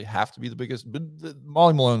necessarily have to be the biggest, but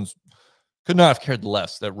Molly Malone's could not have cared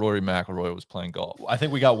less that Rory McIlroy was playing golf. I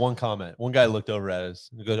think we got one comment. One guy looked over at us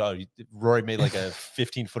and goes, "Oh, Rory made like a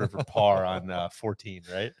 15-footer for par on 14,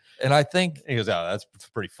 right?" And I think he goes, "Oh, that's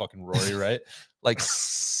pretty fucking Rory, right?" Like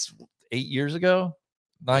 8 years ago,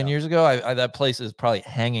 9 years ago, I that place is probably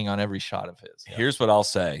hanging on every shot of his. Here's what I'll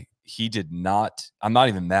say: he did not. I'm not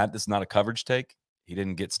even mad. This is not a coverage take. He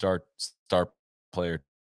didn't get star player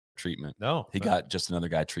treatment. No, he got just another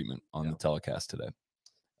guy treatment on the telecast today.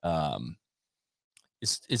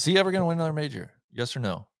 Is he ever going to win another major? Yes or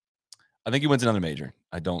no? I think he wins another major.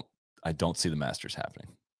 I don't see the Masters happening.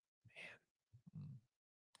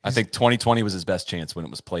 I think 2020 was his best chance when it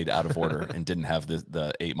was played out of order and didn't have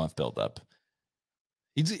the 8-month buildup.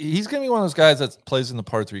 He's going to be one of those guys that plays in the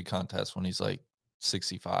par 3 contest when he's like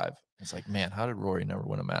 65. It's like, man, how did Rory never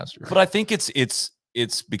win a Masters? But I think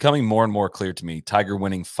it's becoming more and more clear to me. Tiger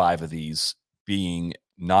winning 5 of these, being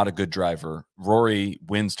not a good driver. Rory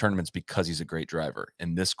wins tournaments because he's a great driver.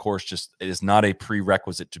 And this course it is not a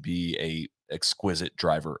prerequisite to be a exquisite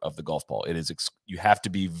driver of the golf ball. It is, you have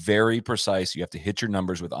to be very precise. You have to hit your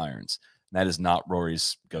numbers with irons. And that is not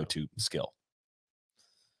Rory's go-to skill.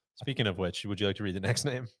 Speaking of which, would you like to read the next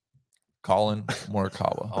name? Colin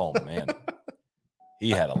Morikawa. Oh man.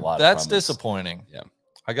 He had a lot That's of promise. Disappointing. Yeah.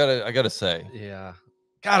 I gotta say. Yeah.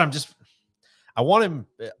 God, I want him.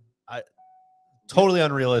 Totally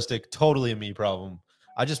unrealistic, totally a me problem.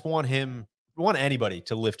 I just want anybody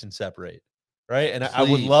to lift and separate, right? And I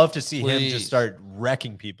would love to see him just start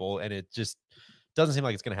wrecking people, and it just doesn't seem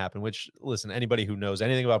like it's going to happen. Which, listen, anybody who knows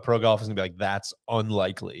anything about pro golf is going to be like, that's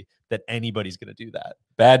unlikely that anybody's going to do that.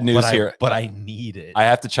 Bad news here. But I need it. I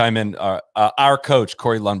have to chime in. Our coach,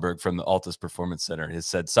 Corey Lundberg from the Altus Performance Center, has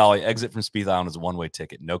said, Solly, exit from Spieth Island is a one-way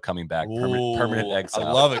ticket. No coming back. Permanent exile.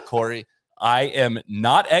 I love it, Corey. I am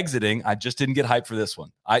not exiting. I just didn't get hyped for this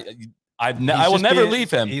one. I will never leave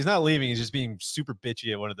him. He's not leaving. He's just being super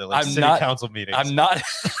bitchy at one of the city council meetings. I'm not.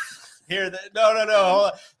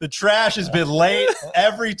 No. The trash has been late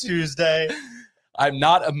every Tuesday. I'm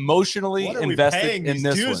not emotionally invested in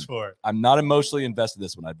this one. For? I'm not emotionally invested in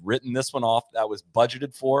this one. I've written this one off. That was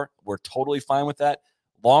budgeted for. We're totally fine with that.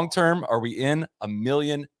 Long term, are we in?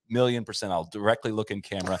 1,000,000%. I'll directly look in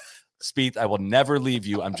camera. Spieth, I will never leave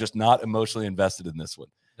you. I'm just not emotionally invested in this one.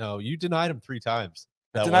 No, you denied him 3 times.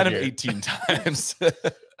 I denied him 18 times.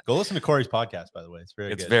 Go listen to Corey's podcast, by the way. It's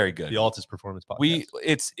very good. The Altus Performance Podcast.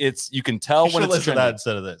 It's you can tell when it's listen to that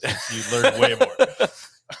instead of this. You learn way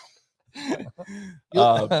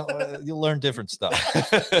more. You'll learn different stuff.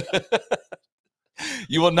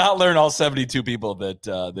 You will not learn all 72 people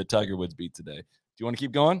that Tiger Woods beat today. Do you want to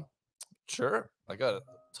keep going? Sure. I got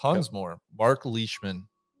tons more. Mark Leishman.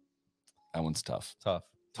 That one's tough. Looks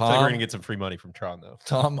like we're gonna get some free money from Tron though.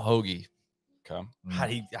 Tom Hoagie. Okay.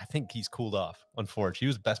 I think he's cooled off. Unfortunately, he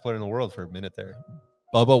was the best player in the world for a minute there.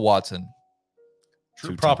 Bubba Watson.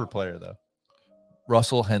 True proper player though.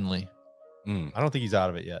 Russell Henley. I don't think he's out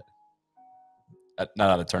of it yet.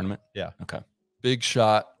 Not out of the tournament. Yeah. Okay. Big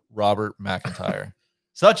shot. Robert McIntyre.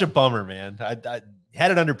 Such a bummer, man. I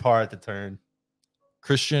had it under par at the turn.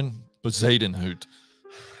 Christian Bezuidenhout.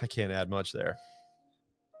 I can't add much there.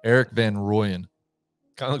 Eric Van Rooyen.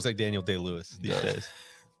 Kind of looks like Daniel Day-Lewis these days.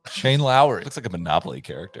 Shane Lowry. Looks like a Monopoly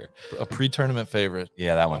character. A pre-tournament favorite.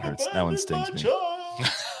 Yeah, that one hurts. That one stings me.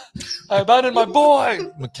 I abandoned my boy.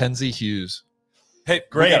 Mackenzie Hughes. Hey,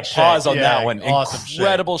 great pause on that one. Awesome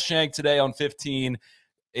Incredible shank today on 15.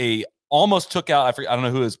 Almost took out, I don't know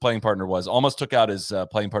who his playing partner was, almost took out his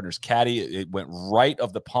playing partner's caddy. It went right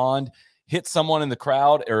of the pond, hit someone in the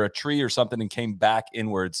crowd or a tree or something, and came back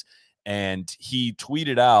inwards. And he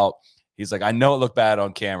tweeted out, he's like, I know it looked bad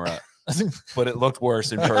on camera, but it looked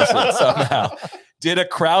worse in person somehow. Did a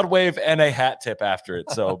crowd wave and a hat tip after it.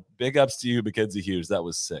 So big ups to you, Mackenzie Hughes. That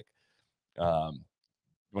was sick. You want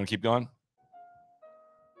to keep going?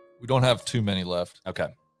 We don't have too many left. Okay.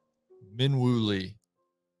 Minwoo Lee.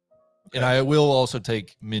 Okay. And I will also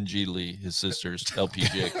take Minji Lee, his sister's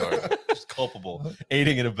LPGA card. Just culpable.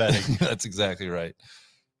 Aiding and abetting. That's exactly right.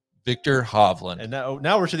 Victor Hovland. And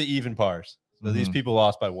now we're to the even pars. So these people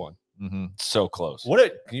lost by 1. So close.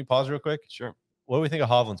 Can you pause real quick? Sure. What do we think of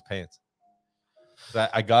Hovland's pants?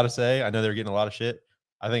 I gotta say, I know they're getting a lot of shit.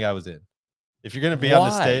 I think I was in. If you're gonna be on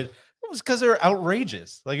the stage, it was because they're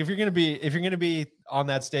outrageous. Like if you're gonna be on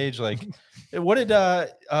that stage, like what did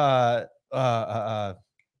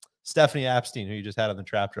Stephanie Epstein, who you just had on the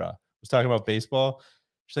trap draw, was talking about baseball.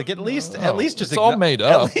 She's like, at least just it's all made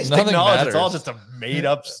up. At least Nothing acknowledge it's all matters. just a made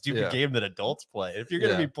up stupid Yeah. game that adults play. If you're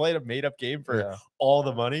gonna Yeah. be playing a made up game for Yeah. all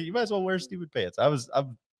the money, you might as well wear stupid pants.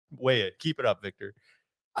 I'm way it. Keep it up, Victor.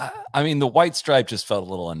 I mean, the white stripe just felt a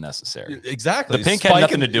little unnecessary. Exactly. The pink had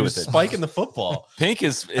nothing to do with it. Spiking the football. Pink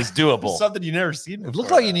is doable. Something you never seen. It before.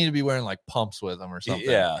 looked like you need to be wearing like pumps with them or something.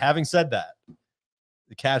 Yeah. Having said that,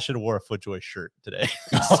 the Cat should have wore a FootJoy shirt today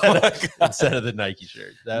Oh instead of the Nike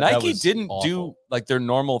shirt. That Nike was didn't awful. do like their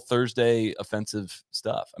normal Thursday offensive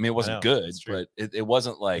stuff. I mean, it wasn't know, good, it's true. but it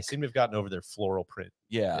wasn't They like, seem to have gotten over their floral print.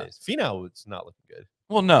 yeah. days. Finau was not looking good.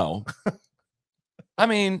 Well, no. I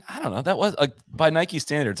mean, I don't know. That was like by Nike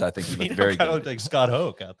standards, I think he looked very Kind of good. looked like Scott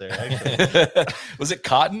Hoke out there. Actually. Was it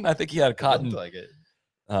cotton? I think he had a It looked cotton. like it.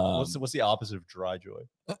 um, What's the opposite of dry joy?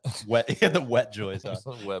 Wet. He had the wet joys on.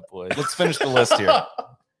 Wet boy. let's finish the list here.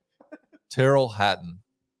 Terrell Hatton,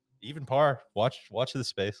 Even par. Watch the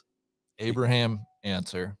space. Abraham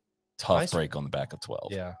Answer, Tough Nice. break on the back of 12.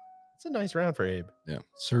 Yeah, it's a nice round for Abe.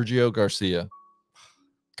 Sergio Garcia,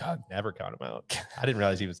 God, Never count him out. I didn't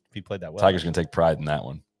realize he played that well. Tiger's gonna take pride in that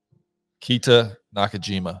one. Kita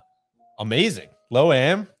Nakajima, Amazing. Low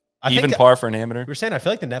am. Even par for an amateur. We were saying I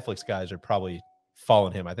feel like the Netflix guys are probably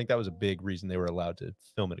following him. I think that was a big reason they were allowed to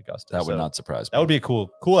film at Augusta. That would So not surprise me. That would be a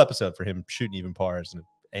cool episode for him shooting even par as an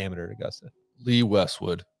amateur at Augusta. Lee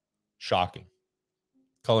Westwood, Shocking.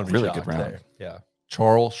 Color me Really shocked good round. there. Yeah.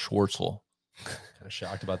 Charles Schwartzel, Kind of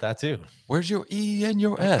shocked about that too. Where's your E and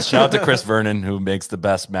your S? Shout out to Chris Vernon, who makes the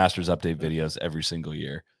best Masters update videos every single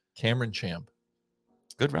year. Cameron Champ,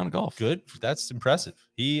 Good round of golf. Good. That's impressive.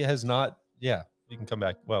 He has not. Yeah. You can come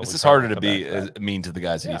back. Well, It's we just probably harder to come be back to that. mean to the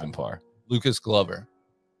guys at Yeah. even par. Lucas Glover,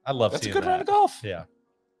 I love That's a seeing good that. round of golf. Yeah.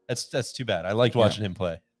 That's too bad. I liked Yeah. watching him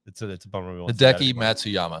play. It's a bummer. We won't see that Hideki anymore.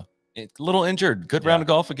 Matsuyama, A little injured. Good Yeah. round of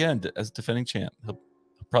golf again as defending champ. He'll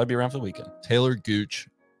probably be around for the weekend. Taylor Gooch,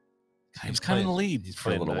 He was kind of in the lead he's for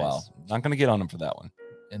a playing little nice. while. Not going to get on him for that one.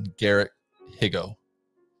 and Garrett Higo. And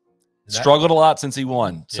that- Struggled a lot since he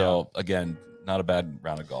won. So again, not a bad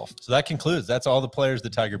round of golf. So that concludes. That's all the players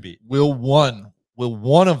that Tiger beat. Will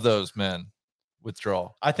one of those men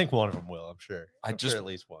withdraw? I think one of them will. I'm sure. I I'm just- sure at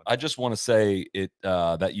least one. I just want to say it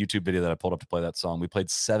that YouTube video that I pulled up to play that song. We played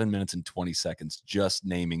 7 minutes and 20 seconds just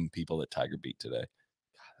naming people that Tiger beat today.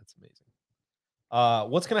 God, that's amazing.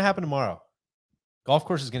 What's gonna happen tomorrow? Golf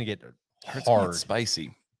course is gonna get It's gonna get hard.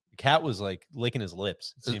 spicy. Cat was like licking his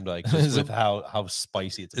lips. It Is- seemed like is just it- with how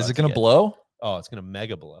spicy it's. Is about it going to get. blow? Oh, it's gonna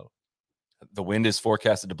mega blow. The wind is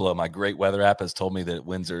forecasted to blow. My great weather app has told me that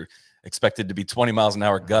winds are expected to be 20 miles an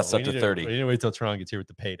hour, gusts We up to need 30. We need to wait till Tron gets here with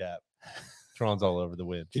the paid app. Tron's all over the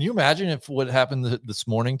wind. Can you imagine if what happened this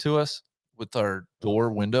morning to us with our door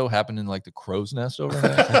window happened in like the crow's nest over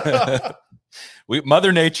there?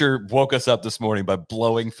 Mother Nature woke us up this morning by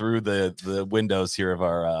blowing through the windows here of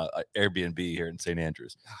our Airbnb here in St.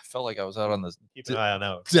 Andrews. I felt like I was out on the Keep an eye on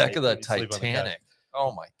that. deck of the Sleep on couch. Titanic.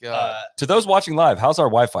 Oh my god! To those watching live, how's our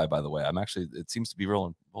Wi-Fi, by the way? It seems to be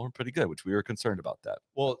rolling pretty good, which we were concerned about that.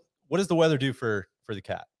 Well, what does the weather do for the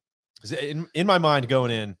Cat? 'Cause in my mind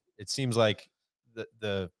going in, it seems like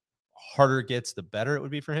the harder it gets, the better it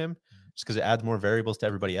would be for him, just because it adds more variables to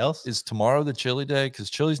everybody else. Is tomorrow the chilly day? Because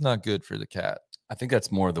chilly's not good for the Cat. I think that's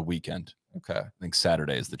more the weekend. Okay, I think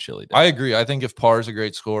Saturday is the chilly day. I agree. I think if par is a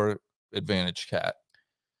great score, advantage Cat.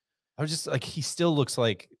 I was just like, he still looks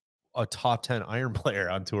like a top 10 iron player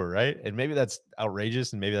on tour, right? And maybe that's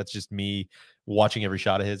outrageous, and maybe that's just me watching every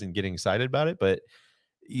shot of his and getting excited about it. But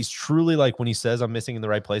he's truly like, when he says I'm missing in the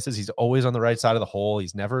right places, he's always on the right side of the hole.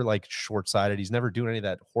 He's never like short-sighted. He's never doing any of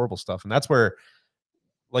that horrible stuff. And that's where,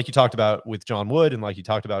 like you talked about with John Wood, and like you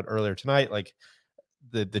talked about earlier tonight, like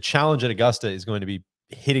the challenge at Augusta is going to be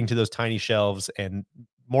hitting to those tiny shelves, and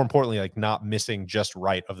more importantly, like not missing just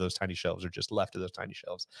right of those tiny shelves or just left of those tiny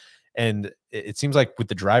shelves. And it seems like with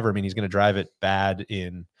the driver, I mean, he's going to drive it bad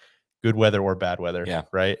in good weather or bad weather. Yeah.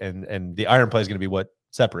 Right. And the iron play is going to be what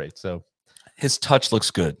separates. So His touch looks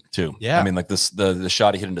good too. Yeah. I mean, like the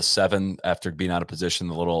shot he hit into 7 after being out of position,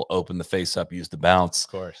 the little open the face up, use the bounce,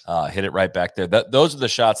 of course. hit it right back there. Those are the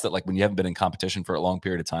shots that, like, when you haven't been in competition for a long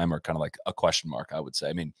period of time, are kind of like a question mark, I would say.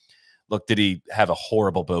 I mean, look, did he have a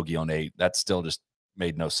horrible bogey on 8? That still just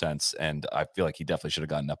made no sense. And I feel like he definitely should have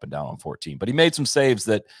gotten up and down on 14, but he made some saves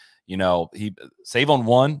that, he save on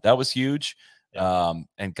 1. That was huge. Yeah.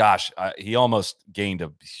 And gosh, he almost gained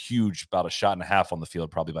a huge, about a shot and a half on the field,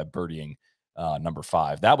 probably by birdieing number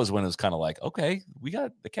 5. That was when it was kind of like, okay,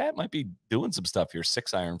 the Cat might be doing some stuff here.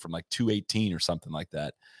 6-iron from like 218 or something like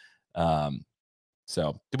that.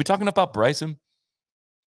 So did we talk enough about Bryson?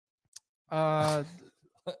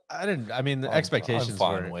 I mean, the I'm expectations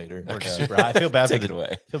fine, weren't, waiter. weren't Okay. super high. I feel bad for Take it the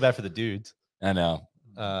away. feel bad for the dudes. I know.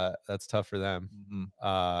 That's tough for them.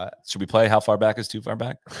 Mhm. Should we play how far back is too far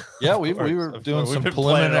back? Yeah, Of we course, were of doing course. some We've been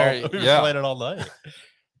playing it all- preliminary. We've been Yeah, playing it all night.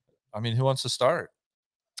 I mean, who wants to start?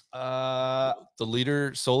 Uh, The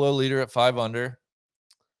leader, solo leader at 5 under.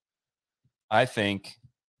 I think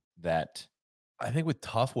that I think with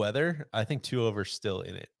tough weather, I think 2 over still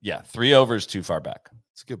in it. 3 over is too far back.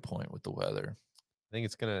 It's a good point with the weather. I think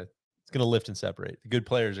it's gonna lift and separate. The good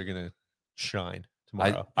players are gonna shine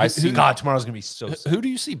tomorrow. I see. God, tomorrow's gonna be so. Who do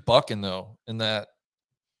you see bucking though in that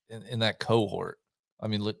in that cohort? I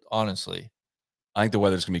mean, honestly, I think the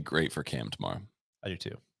weather's gonna be great for Cam tomorrow. I do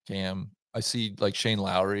too. Cam. I see like Shane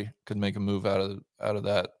Lowry could make a move out of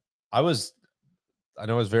that. I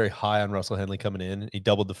know I was very high on Russell Henley coming in. He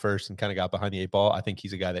doubled the first and kind of got behind the 8 ball. I think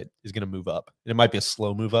he's a guy that is going to move up. It might be a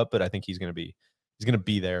slow move up, but I think he's going to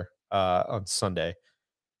be there on Sunday.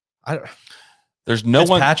 There's no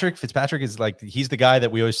one. Fitzpatrick is like, he's the guy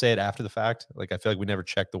that we always say it after the fact. Like, I feel like we never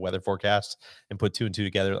check the weather forecast and put 2 and 2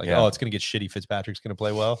 together. Like, Yeah. oh, it's going to get shitty. Fitzpatrick's going to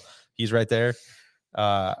play well. He's right there.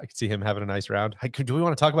 I could see him having a nice round. Do we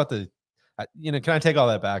want to talk about the, can I take all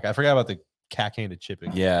that back? I forgot about the cack-handed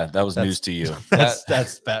chipping. Yeah, that was news to you. That's bad.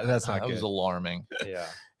 That's not That good. was alarming. Yeah.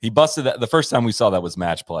 He busted that. The first time we saw that was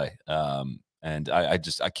match play. And I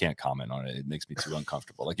can't comment on it. It makes me too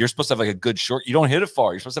uncomfortable. Like, you're supposed to have like a good short. You don't hit it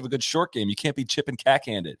far. You're supposed to have a good short game. You can't be chipping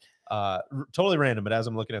cack-handed. Totally random, but as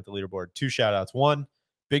I'm looking at the leaderboard, 2 shout outs. One,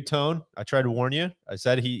 Big Tone. I tried to warn you. I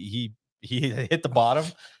said he hit the bottom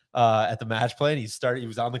at the match play, and he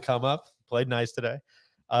was on the come up. Played nice today.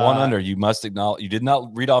 1 under. You must acknowledge. You did not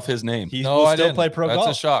read off his name. He No, will I still didn't. play pro That's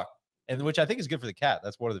golf, a shock. and which I think is good for the cat.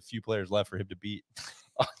 That's one of the few players left for him to beat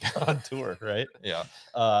on tour, right? Yeah.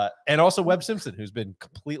 And also Webb Simpson, who's been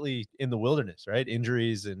completely in the wilderness, right?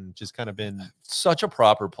 Injuries and just kind of been. Such a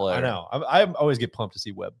proper player. I know. I always get pumped to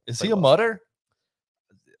see Webb. Is play he a well. mutter?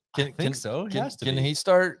 I think so. He has to Can be. he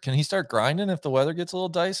start? Can he start grinding if the weather gets a little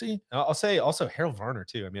dicey? I'll say also Harold Varner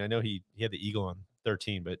too. I mean, I know he had the eagle on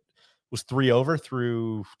 13, but was 3 over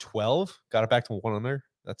through 12. Got it back to 1 under.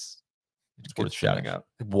 That's Good worth shouting finish. out.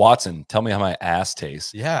 Watson, tell me how my ass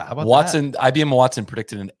tastes. Yeah, how about Watson, IBM Watson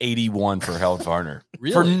predicted an 81 for Harold Varner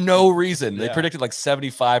for no reason. They Yeah. predicted like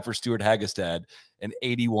 75 for Stuart Hagestad and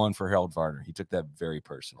 81 for Harold Varner. He took that very that?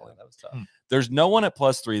 personally. That was tough. There's no one at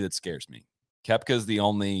 +3 that scares me. Koepka's the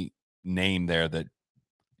only name there that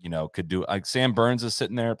could do. Like Sam Burns is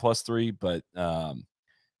sitting there at +3, but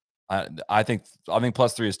I think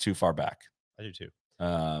 +3 is too far back. I do too.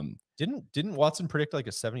 Um, Didn't Watson predict like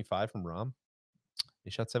a 75 from Rahm? He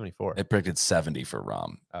shot 74. It predicted 70 for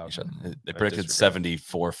Rahm. Oh, He shot- okay. It I predicted disregard.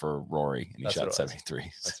 74 for Rory, and he That's shot what it was.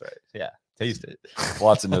 73. That's right. Yeah, taste it.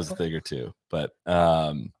 Watson knows the figure too. But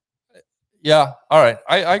Yeah. All right.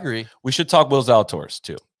 I agree. we should talk Will Zalatoris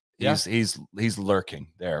too. Yeah. He's lurking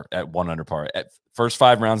there at 1 under par. At first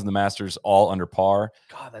 5 rounds in the Masters, all under par.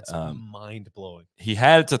 God, that's mind blowing. He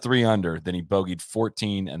had it to 3 under, then he bogeyed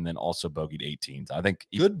 14 and then also bogeyed 18. I think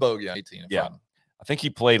Good bogey on 18. Yeah. I think he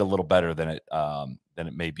played a little better than it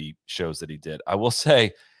maybe shows that he did. I will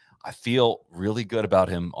say, I feel really good about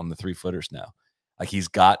him on the 3-footers now. Like, he's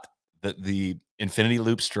got the infinity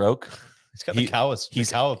loop stroke. He's got He- the Kawa he's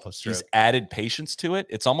stroke. He's added patience to it.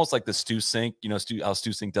 It's almost like the Stu Cink, how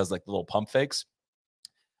Stu Cink does like the little pump fakes.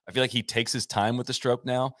 I feel like he takes his time with the stroke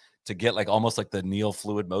now to get like almost like the Neil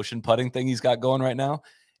fluid motion putting thing he's got going right now.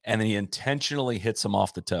 And then he intentionally hits him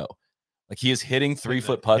off the toe. Like, he is hitting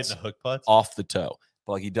 3-foot putts Hitting the hook putts. off the toe.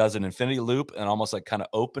 But like, he does an infinity loop and almost like kind of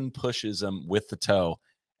open pushes him with the toe,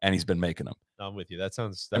 and he's been making them. No, I'm with you. That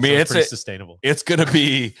sounds. I mean, it's pretty a- sustainable. It's going to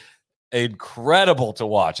be incredible to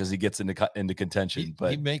watch as he gets into contention. He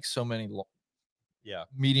But makes so many Yeah,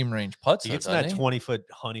 medium range putts. he gets in though, that doesn't he? 20-foot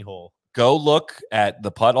honey hole. go look at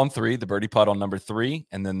the putt on 3, the birdie putt on number 3,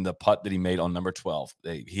 and then the putt that he made on number 12.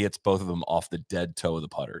 He hits both of them off the dead toe of the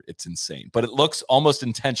putter. It's insane, but it looks almost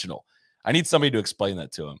intentional. I need somebody to explain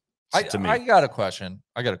that to him. To me, I got a question.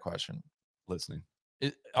 listening. Go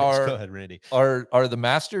Are ahead, Randy. are the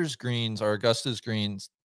Masters greens, are Augusta's greens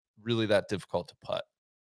really that difficult to putt?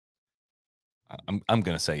 I'm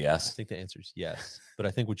going to say I yes. think the answer is yes, but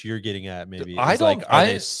I think what you're getting at maybe I is like, don't- are I-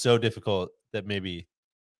 they so difficult that maybe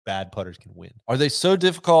bad putters can win? Are they so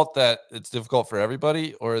difficult that it's difficult for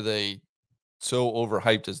everybody, or are they so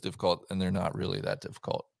overhyped as difficult and they're not really that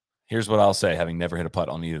difficult? Here's what I'll say, having never hit a putt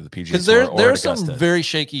on either the PGA Because Tour there or are at some Augusta. very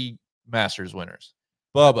shaky Masters winners.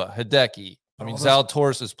 Bubba, Hideki. I mean, All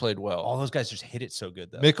Zalatoris has played well. All those guys just hit it so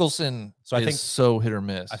good though. Mickelson So I is think- so hit or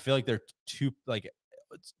miss. I feel like they're too like.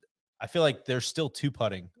 I feel like they're still two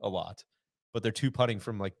putting a lot, but they're two putting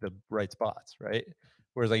from like the right spots, right?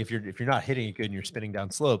 Whereas like if you're not hitting it good and you're spinning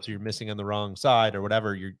down slopes, or you're missing on the wrong side or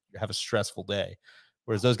whatever, you have a stressful day.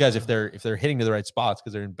 Whereas those guys, if they're hitting to the right spots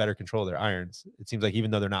because they're in better control of their irons, it seems like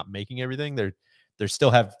even though they're not making everything, they're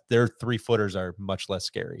still have their 3-footers are much less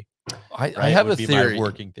scary. I have a theory.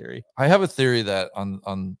 Working theory. I have a theory that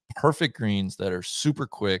on perfect greens that are super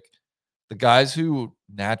quick, the guys who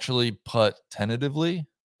naturally putt tentatively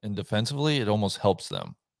and defensively, it almost helps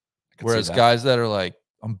them. Whereas guys that are like,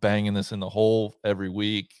 I'm banging this in the hole every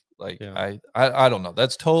week. Like I don't know.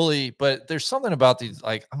 That's totally, but there's something about these.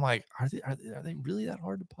 Like I'm like, are they really that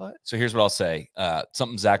hard to putt? So here's what I'll say.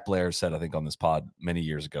 Something Zach Blair said, I think, on this pod many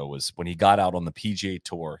years ago was when he got out on the PGA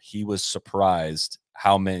Tour, he was surprised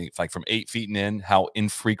how many, like from 8 feet and in, how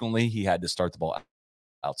infrequently he had to start the ball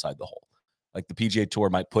outside the hole. Like the PGA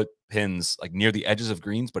Tour might put pins like near the edges of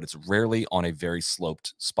greens, but it's rarely on a very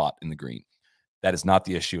sloped spot in the green. That is not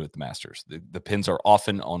the issue at the Masters. The pins are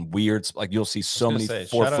often on weirds. Like you'll see so many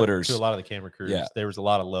 4-footers. To a lot of the camera crews, there was a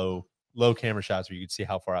lot of low camera shots where you could see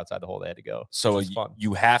how far outside the hole they had to go. So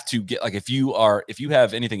you have to get, like, if you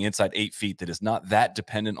have anything inside 8 feet that is not that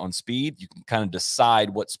dependent on speed, you can kind of decide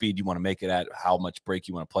what speed you want to make it at, how much break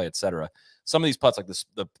you want to play, etc. Some of these putts, like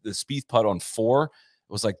the Spieth putt on 4, it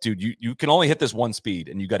was like, dude, you can only hit this one speed,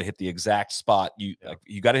 and you got to hit the exact spot. You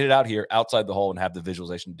got to hit it out here outside the hole and have the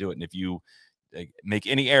visualization to do it. And if you make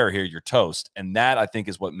any error here, you're toast. And that, I think,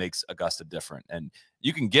 is what makes Augusta different. And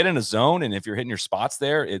you can get in a zone, and if you're hitting your spots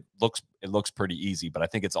there, it looks pretty easy. But I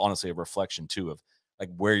think it's honestly a reflection too of like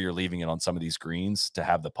where you're leaving it on some of these greens to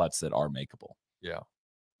have the putts that are makeable. Yeah.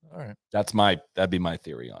 All right. That'd be my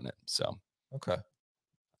theory on it. So okay.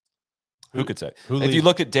 Who could say? If you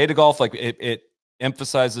look at Data Golf, like it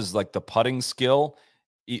emphasizes like the putting skill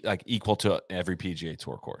like equal to every PGA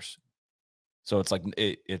Tour course. So it's like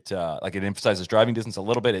it emphasizes driving distance a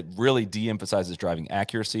little bit. It really de-emphasizes driving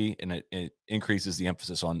accuracy, and it increases the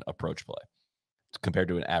emphasis on approach play compared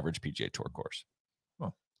to an average PGA Tour course.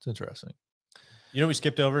 Oh, it's interesting. You know, we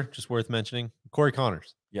skipped over, just worth mentioning, Corey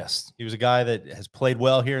Connors. Yes, he was a guy that has played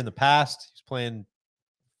well here in the past. He's playing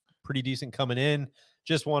pretty decent coming in.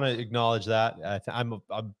 Just want to acknowledge that. I'm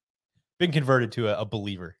been converted to a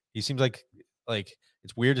believer. He seems like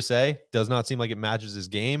it's weird to say, does not seem like it matches his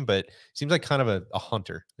game, but seems like kind of a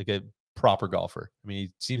hunter, like a proper golfer. I mean,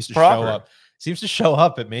 he seems to show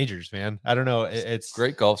up at majors, man. I don't know. It's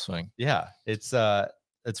great golf swing. Yeah. It's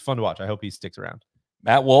fun to watch. I hope he sticks around.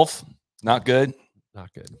 Matt Wolff, not good.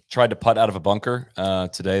 Not good. Tried to putt out of a bunker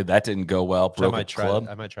today. That didn't go well. I might try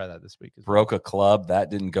that this week. Broke a club. That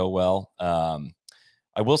didn't go well.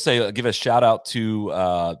 I will say, give a shout out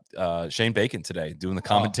to Shane Bacon today, doing the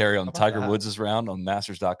commentary on Tiger Woods' round on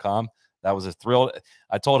Masters.com. That was a thrill.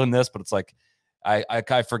 I told him this, but it's like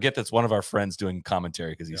I forget that's one of our friends doing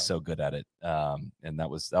commentary because he's so good at it. And that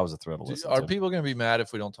was a thrill to listen to. Are people going to be mad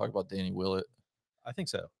if we don't talk about Danny Willett? I think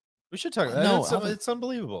so. We should talk. No, it's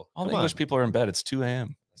unbelievable. All the English people are in bed. It's 2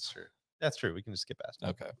 a.m. That's true. We can just skip past it.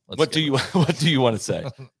 Okay. What do you want to say?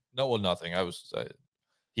 No, well, nothing. I was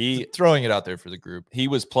he throwing it out there for the group. He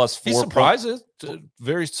was plus 4. He's surprised.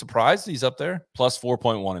 Very surprised he's up there. Plus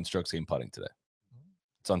 4.1 in strokes gained putting today.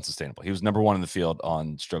 It's unsustainable. He was number 1 in the field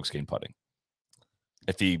on strokes gained putting.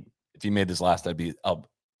 If he made this last, I'll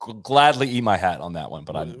gladly eat my hat on that one.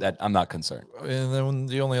 But I'm not concerned. And then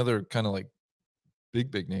the only other kind of like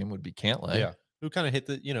big name would be Cantlay. Yeah, who kind of hit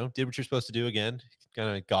did what you're supposed to do again.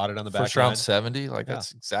 Kind of got it on the back. First round 70. Like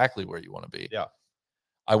that's exactly where you want to be. Yeah.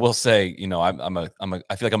 I will say, I feel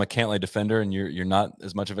like I'm a Cantlay defender, and you're not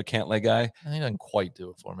as much of a Cantlay guy. He doesn't quite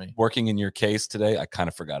do it for me. Working in your case today, I kind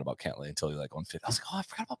of forgot about Cantlay until you're like on 5th. I was like, I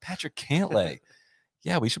forgot about Patrick Cantlay.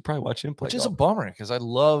 Yeah, we should probably watch him play. Which is a bummer because I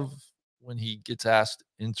love when he gets asked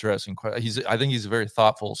interesting questions. I think he's a very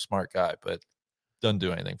thoughtful, smart guy, but doesn't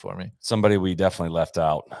do anything for me. Somebody we definitely left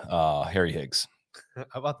out, Harry Higgs.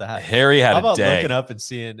 How about that? Harry had a day. Looking up and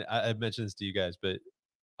seeing, I mentioned this to you guys, but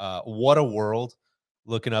what a world.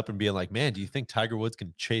 Looking up and being like, man, do you think Tiger Woods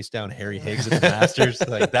can chase down Harry Higgs at the Masters?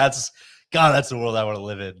 Like that's the world I want to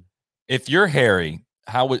live in. If you're Harry,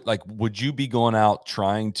 would you be going out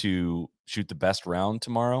trying to shoot the best round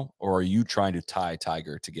tomorrow, or are you trying to tie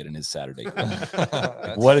Tiger to get in his Saturday?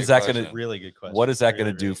 What is that going to? Really good question. What is that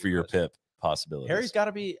going to do for your PIP possibilities? Harry's got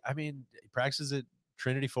to be. I mean, he practices at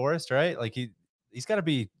Trinity Forest, right? Like he's got to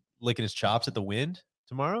be licking his chops at the wind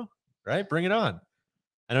tomorrow, right? Bring it on.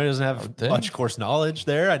 I know he doesn't have much course knowledge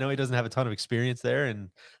there. I know he doesn't have a ton of experience there, and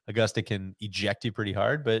Augusta can eject you pretty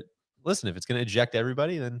hard. But listen, if it's going to eject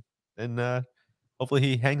everybody, then hopefully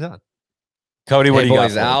he hangs on. Cody, what do you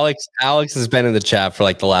got? Alex has been in the chat for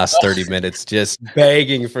like the last 30 minutes, just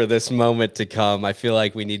begging for this moment to come. I feel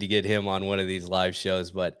like we need to get him on one of these live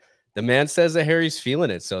shows. But The man says that Harry's feeling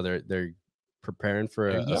it, so they're preparing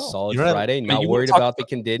for There a you go. solid You know what I- Friday. I mean, Not you wanna worried talk about the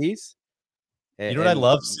Condittis. You know what I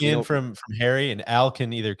love you seeing know, from Harry, and Al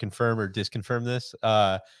can either confirm or disconfirm this.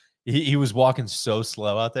 He was walking so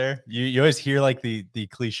slow out there. You always hear like the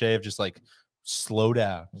cliche of just like slow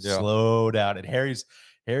down, Yeah. slow down. And Harry's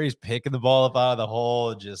picking the ball up out of the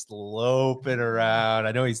hole, just loping around.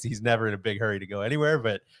 I know he's never in a big hurry to go anywhere,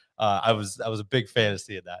 but I was a big fan of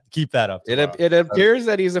seeing that. Keep that up. tomorrow. It appears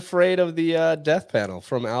that he's afraid of the death panel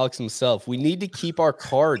from Alex himself. We need to keep our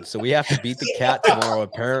cards, so we have to beat the cat tomorrow.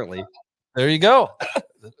 Apparently, There you go.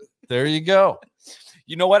 There you go.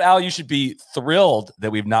 You know what, Al? You should be thrilled that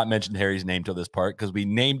we've not mentioned Harry's name till this part because we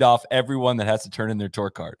named off everyone that has to turn in their tour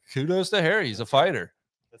card. Kudos to Harry. He's a fighter.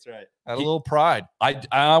 That's right. Had a little pride.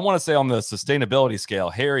 I want to say on the sustainability scale,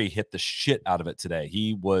 Harry hit the shit out of it today.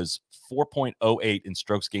 He was 4.08 in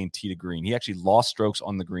strokes gained tee to green. He actually lost strokes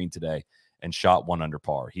on the green today and shot 1 under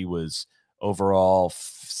par. He was overall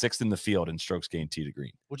 6th in the field in strokes gained tee to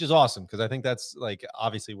green. Which is awesome because I think that's like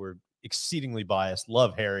obviously we're exceedingly biased.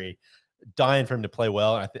 Love Harry, dying for him to play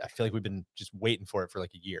well. And I feel like we've been just waiting for it for like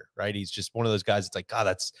a year, right? He's just one of those guys. It's like, God,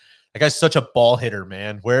 that guy's such a ball hitter,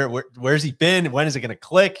 man. Where's he been? When is it going to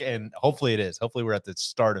click? And hopefully it is. Hopefully we're at the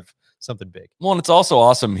start of something big. Well, and it's also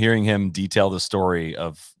awesome hearing him detail the story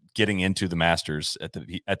of getting into the Masters at the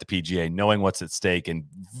PGA, knowing what's at stake, and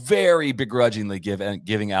very begrudgingly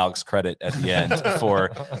giving Alex credit at the end for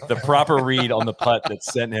the proper read on the putt that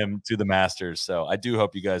sent him to the Masters. So I do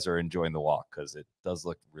hope you guys are enjoying the walk because it does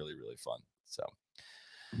look really, really fun. So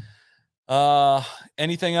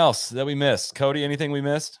anything else that we missed? Cody, anything we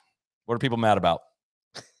missed? What are people mad about?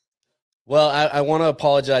 well, I want to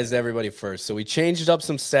apologize to everybody first. So we changed up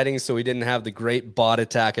some settings so we didn't have the great bot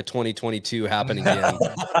attack of 2022 happen again.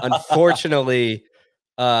 Unfortunately,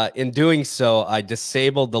 in doing so, I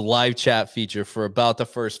disabled the live chat feature for about the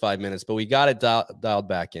first 5 minutes, but we got it dialed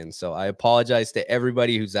back in. So I apologize to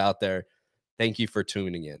everybody who's out there. Thank you for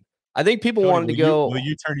tuning in. I think people Cody, wanted to go. will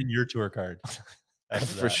you turn in your tour card? after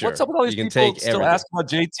For that? sure. What's up with all these You can people take still everything. asking about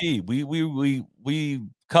JT? We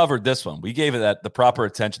covered this one. We gave it the proper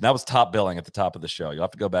attention. That was top billing at the top of the show. You'll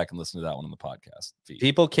have to go back and listen to that one on the podcast feed.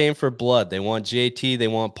 People came for blood. They want JT. They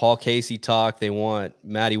want Paul Casey talk. They want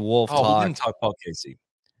Matty Wolf Oh, we talk. didn't talk Paul Casey.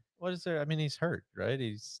 What is there? I mean, he's hurt, right?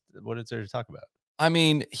 What is there to talk about? I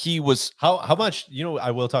mean, he was How much,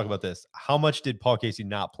 I will talk about this. How much did Paul Casey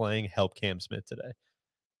not playing help Cam Smith today?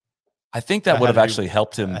 I think that That would had have to be- actually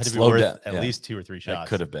helped him Had to be slow worth down. at Yeah, least 2 or 3 that shots.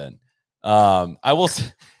 could have been. I will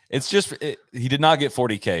say, it's just he did not get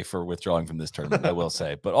 40K for withdrawing from this tournament, I will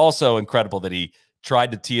say. But also incredible that he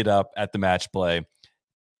tried to tee it up at the match play,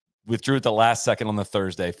 withdrew at the last second on the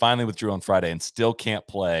Thursday, finally withdrew on Friday, and still can't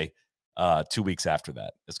play 2 weeks after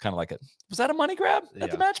that. It's kind of like was that a money grab at Yeah.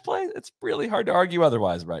 the match play? It's really hard to argue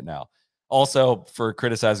otherwise right now. Also, for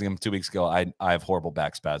criticizing him 2 weeks ago, I have horrible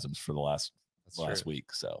back spasms for the last That's true.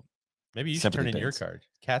 week. So Maybe you should sympathy turn in your pains. card.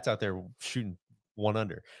 Cat's out there shooting 1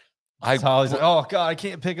 under. I It's always like, oh God, I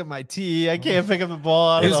can't pick up my tee. I can't pick up the ball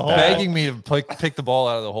out of He's the hole. begging me to pick the ball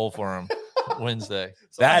out of the hole for him Wednesday.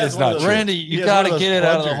 That is not true. Randy, He you has got one to of get those it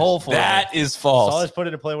out of the plungers. hole for that him. is false. Always put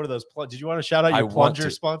it to play one of those. Did you want to shout out I your want plunger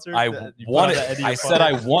to. sponsor? I that you put on wanted. the end of I your said I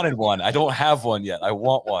plunger? wanted one. I don't have one yet. I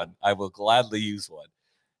want one. I will gladly use one.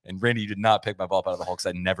 And Randy, you did not pick my ball up out of the hole because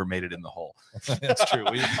I never made it in the hole. That's true.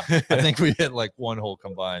 I think we hit like 1 hole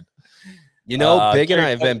combined. You know, Big and Gary I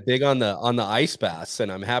have been big on the ice baths,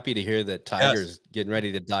 and I'm happy to hear that Tiger's getting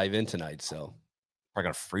ready to dive in tonight. So I'm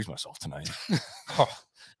gonna freeze myself tonight.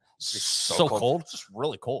 It's so cold. It's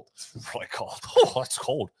really cold. It's really cold. Oh, it's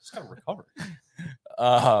cold. It's got to recover.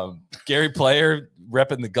 Gary Player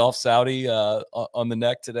repping the Gulf Saudi on the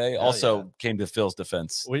neck today. Hell Also yeah. came to Phil's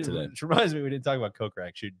defense today. Which reminds me, we didn't talk about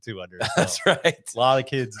Kokrak shooting 2 under. as well. That's right. A lot of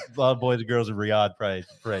kids, a lot of boys and girls in Riyadh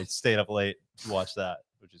probably staying up late to watch that,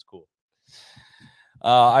 which is cool.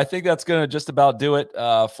 I think that's going to just about do it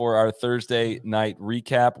for our Thursday night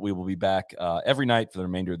recap. We will be back every night for the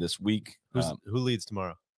remainder of this week. Who leads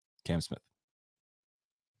tomorrow? Cam Smith.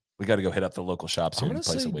 We got to go hit up the local shops I'm here and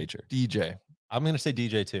gonna place a say wager. DJ. I'm going to say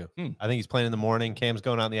DJ too. I think he's playing in the morning. Cam's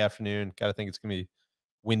going out in the afternoon. Got to think it's going to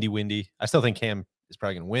be windy. I still think Cam is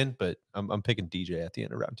probably going to win, but I'm picking DJ at the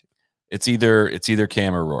end of round 2. It's either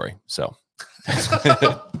Cam or Rory. So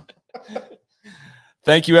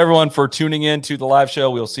thank you everyone for tuning in to the live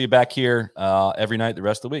show. We'll see you back here every night the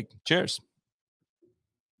rest of the week. Cheers.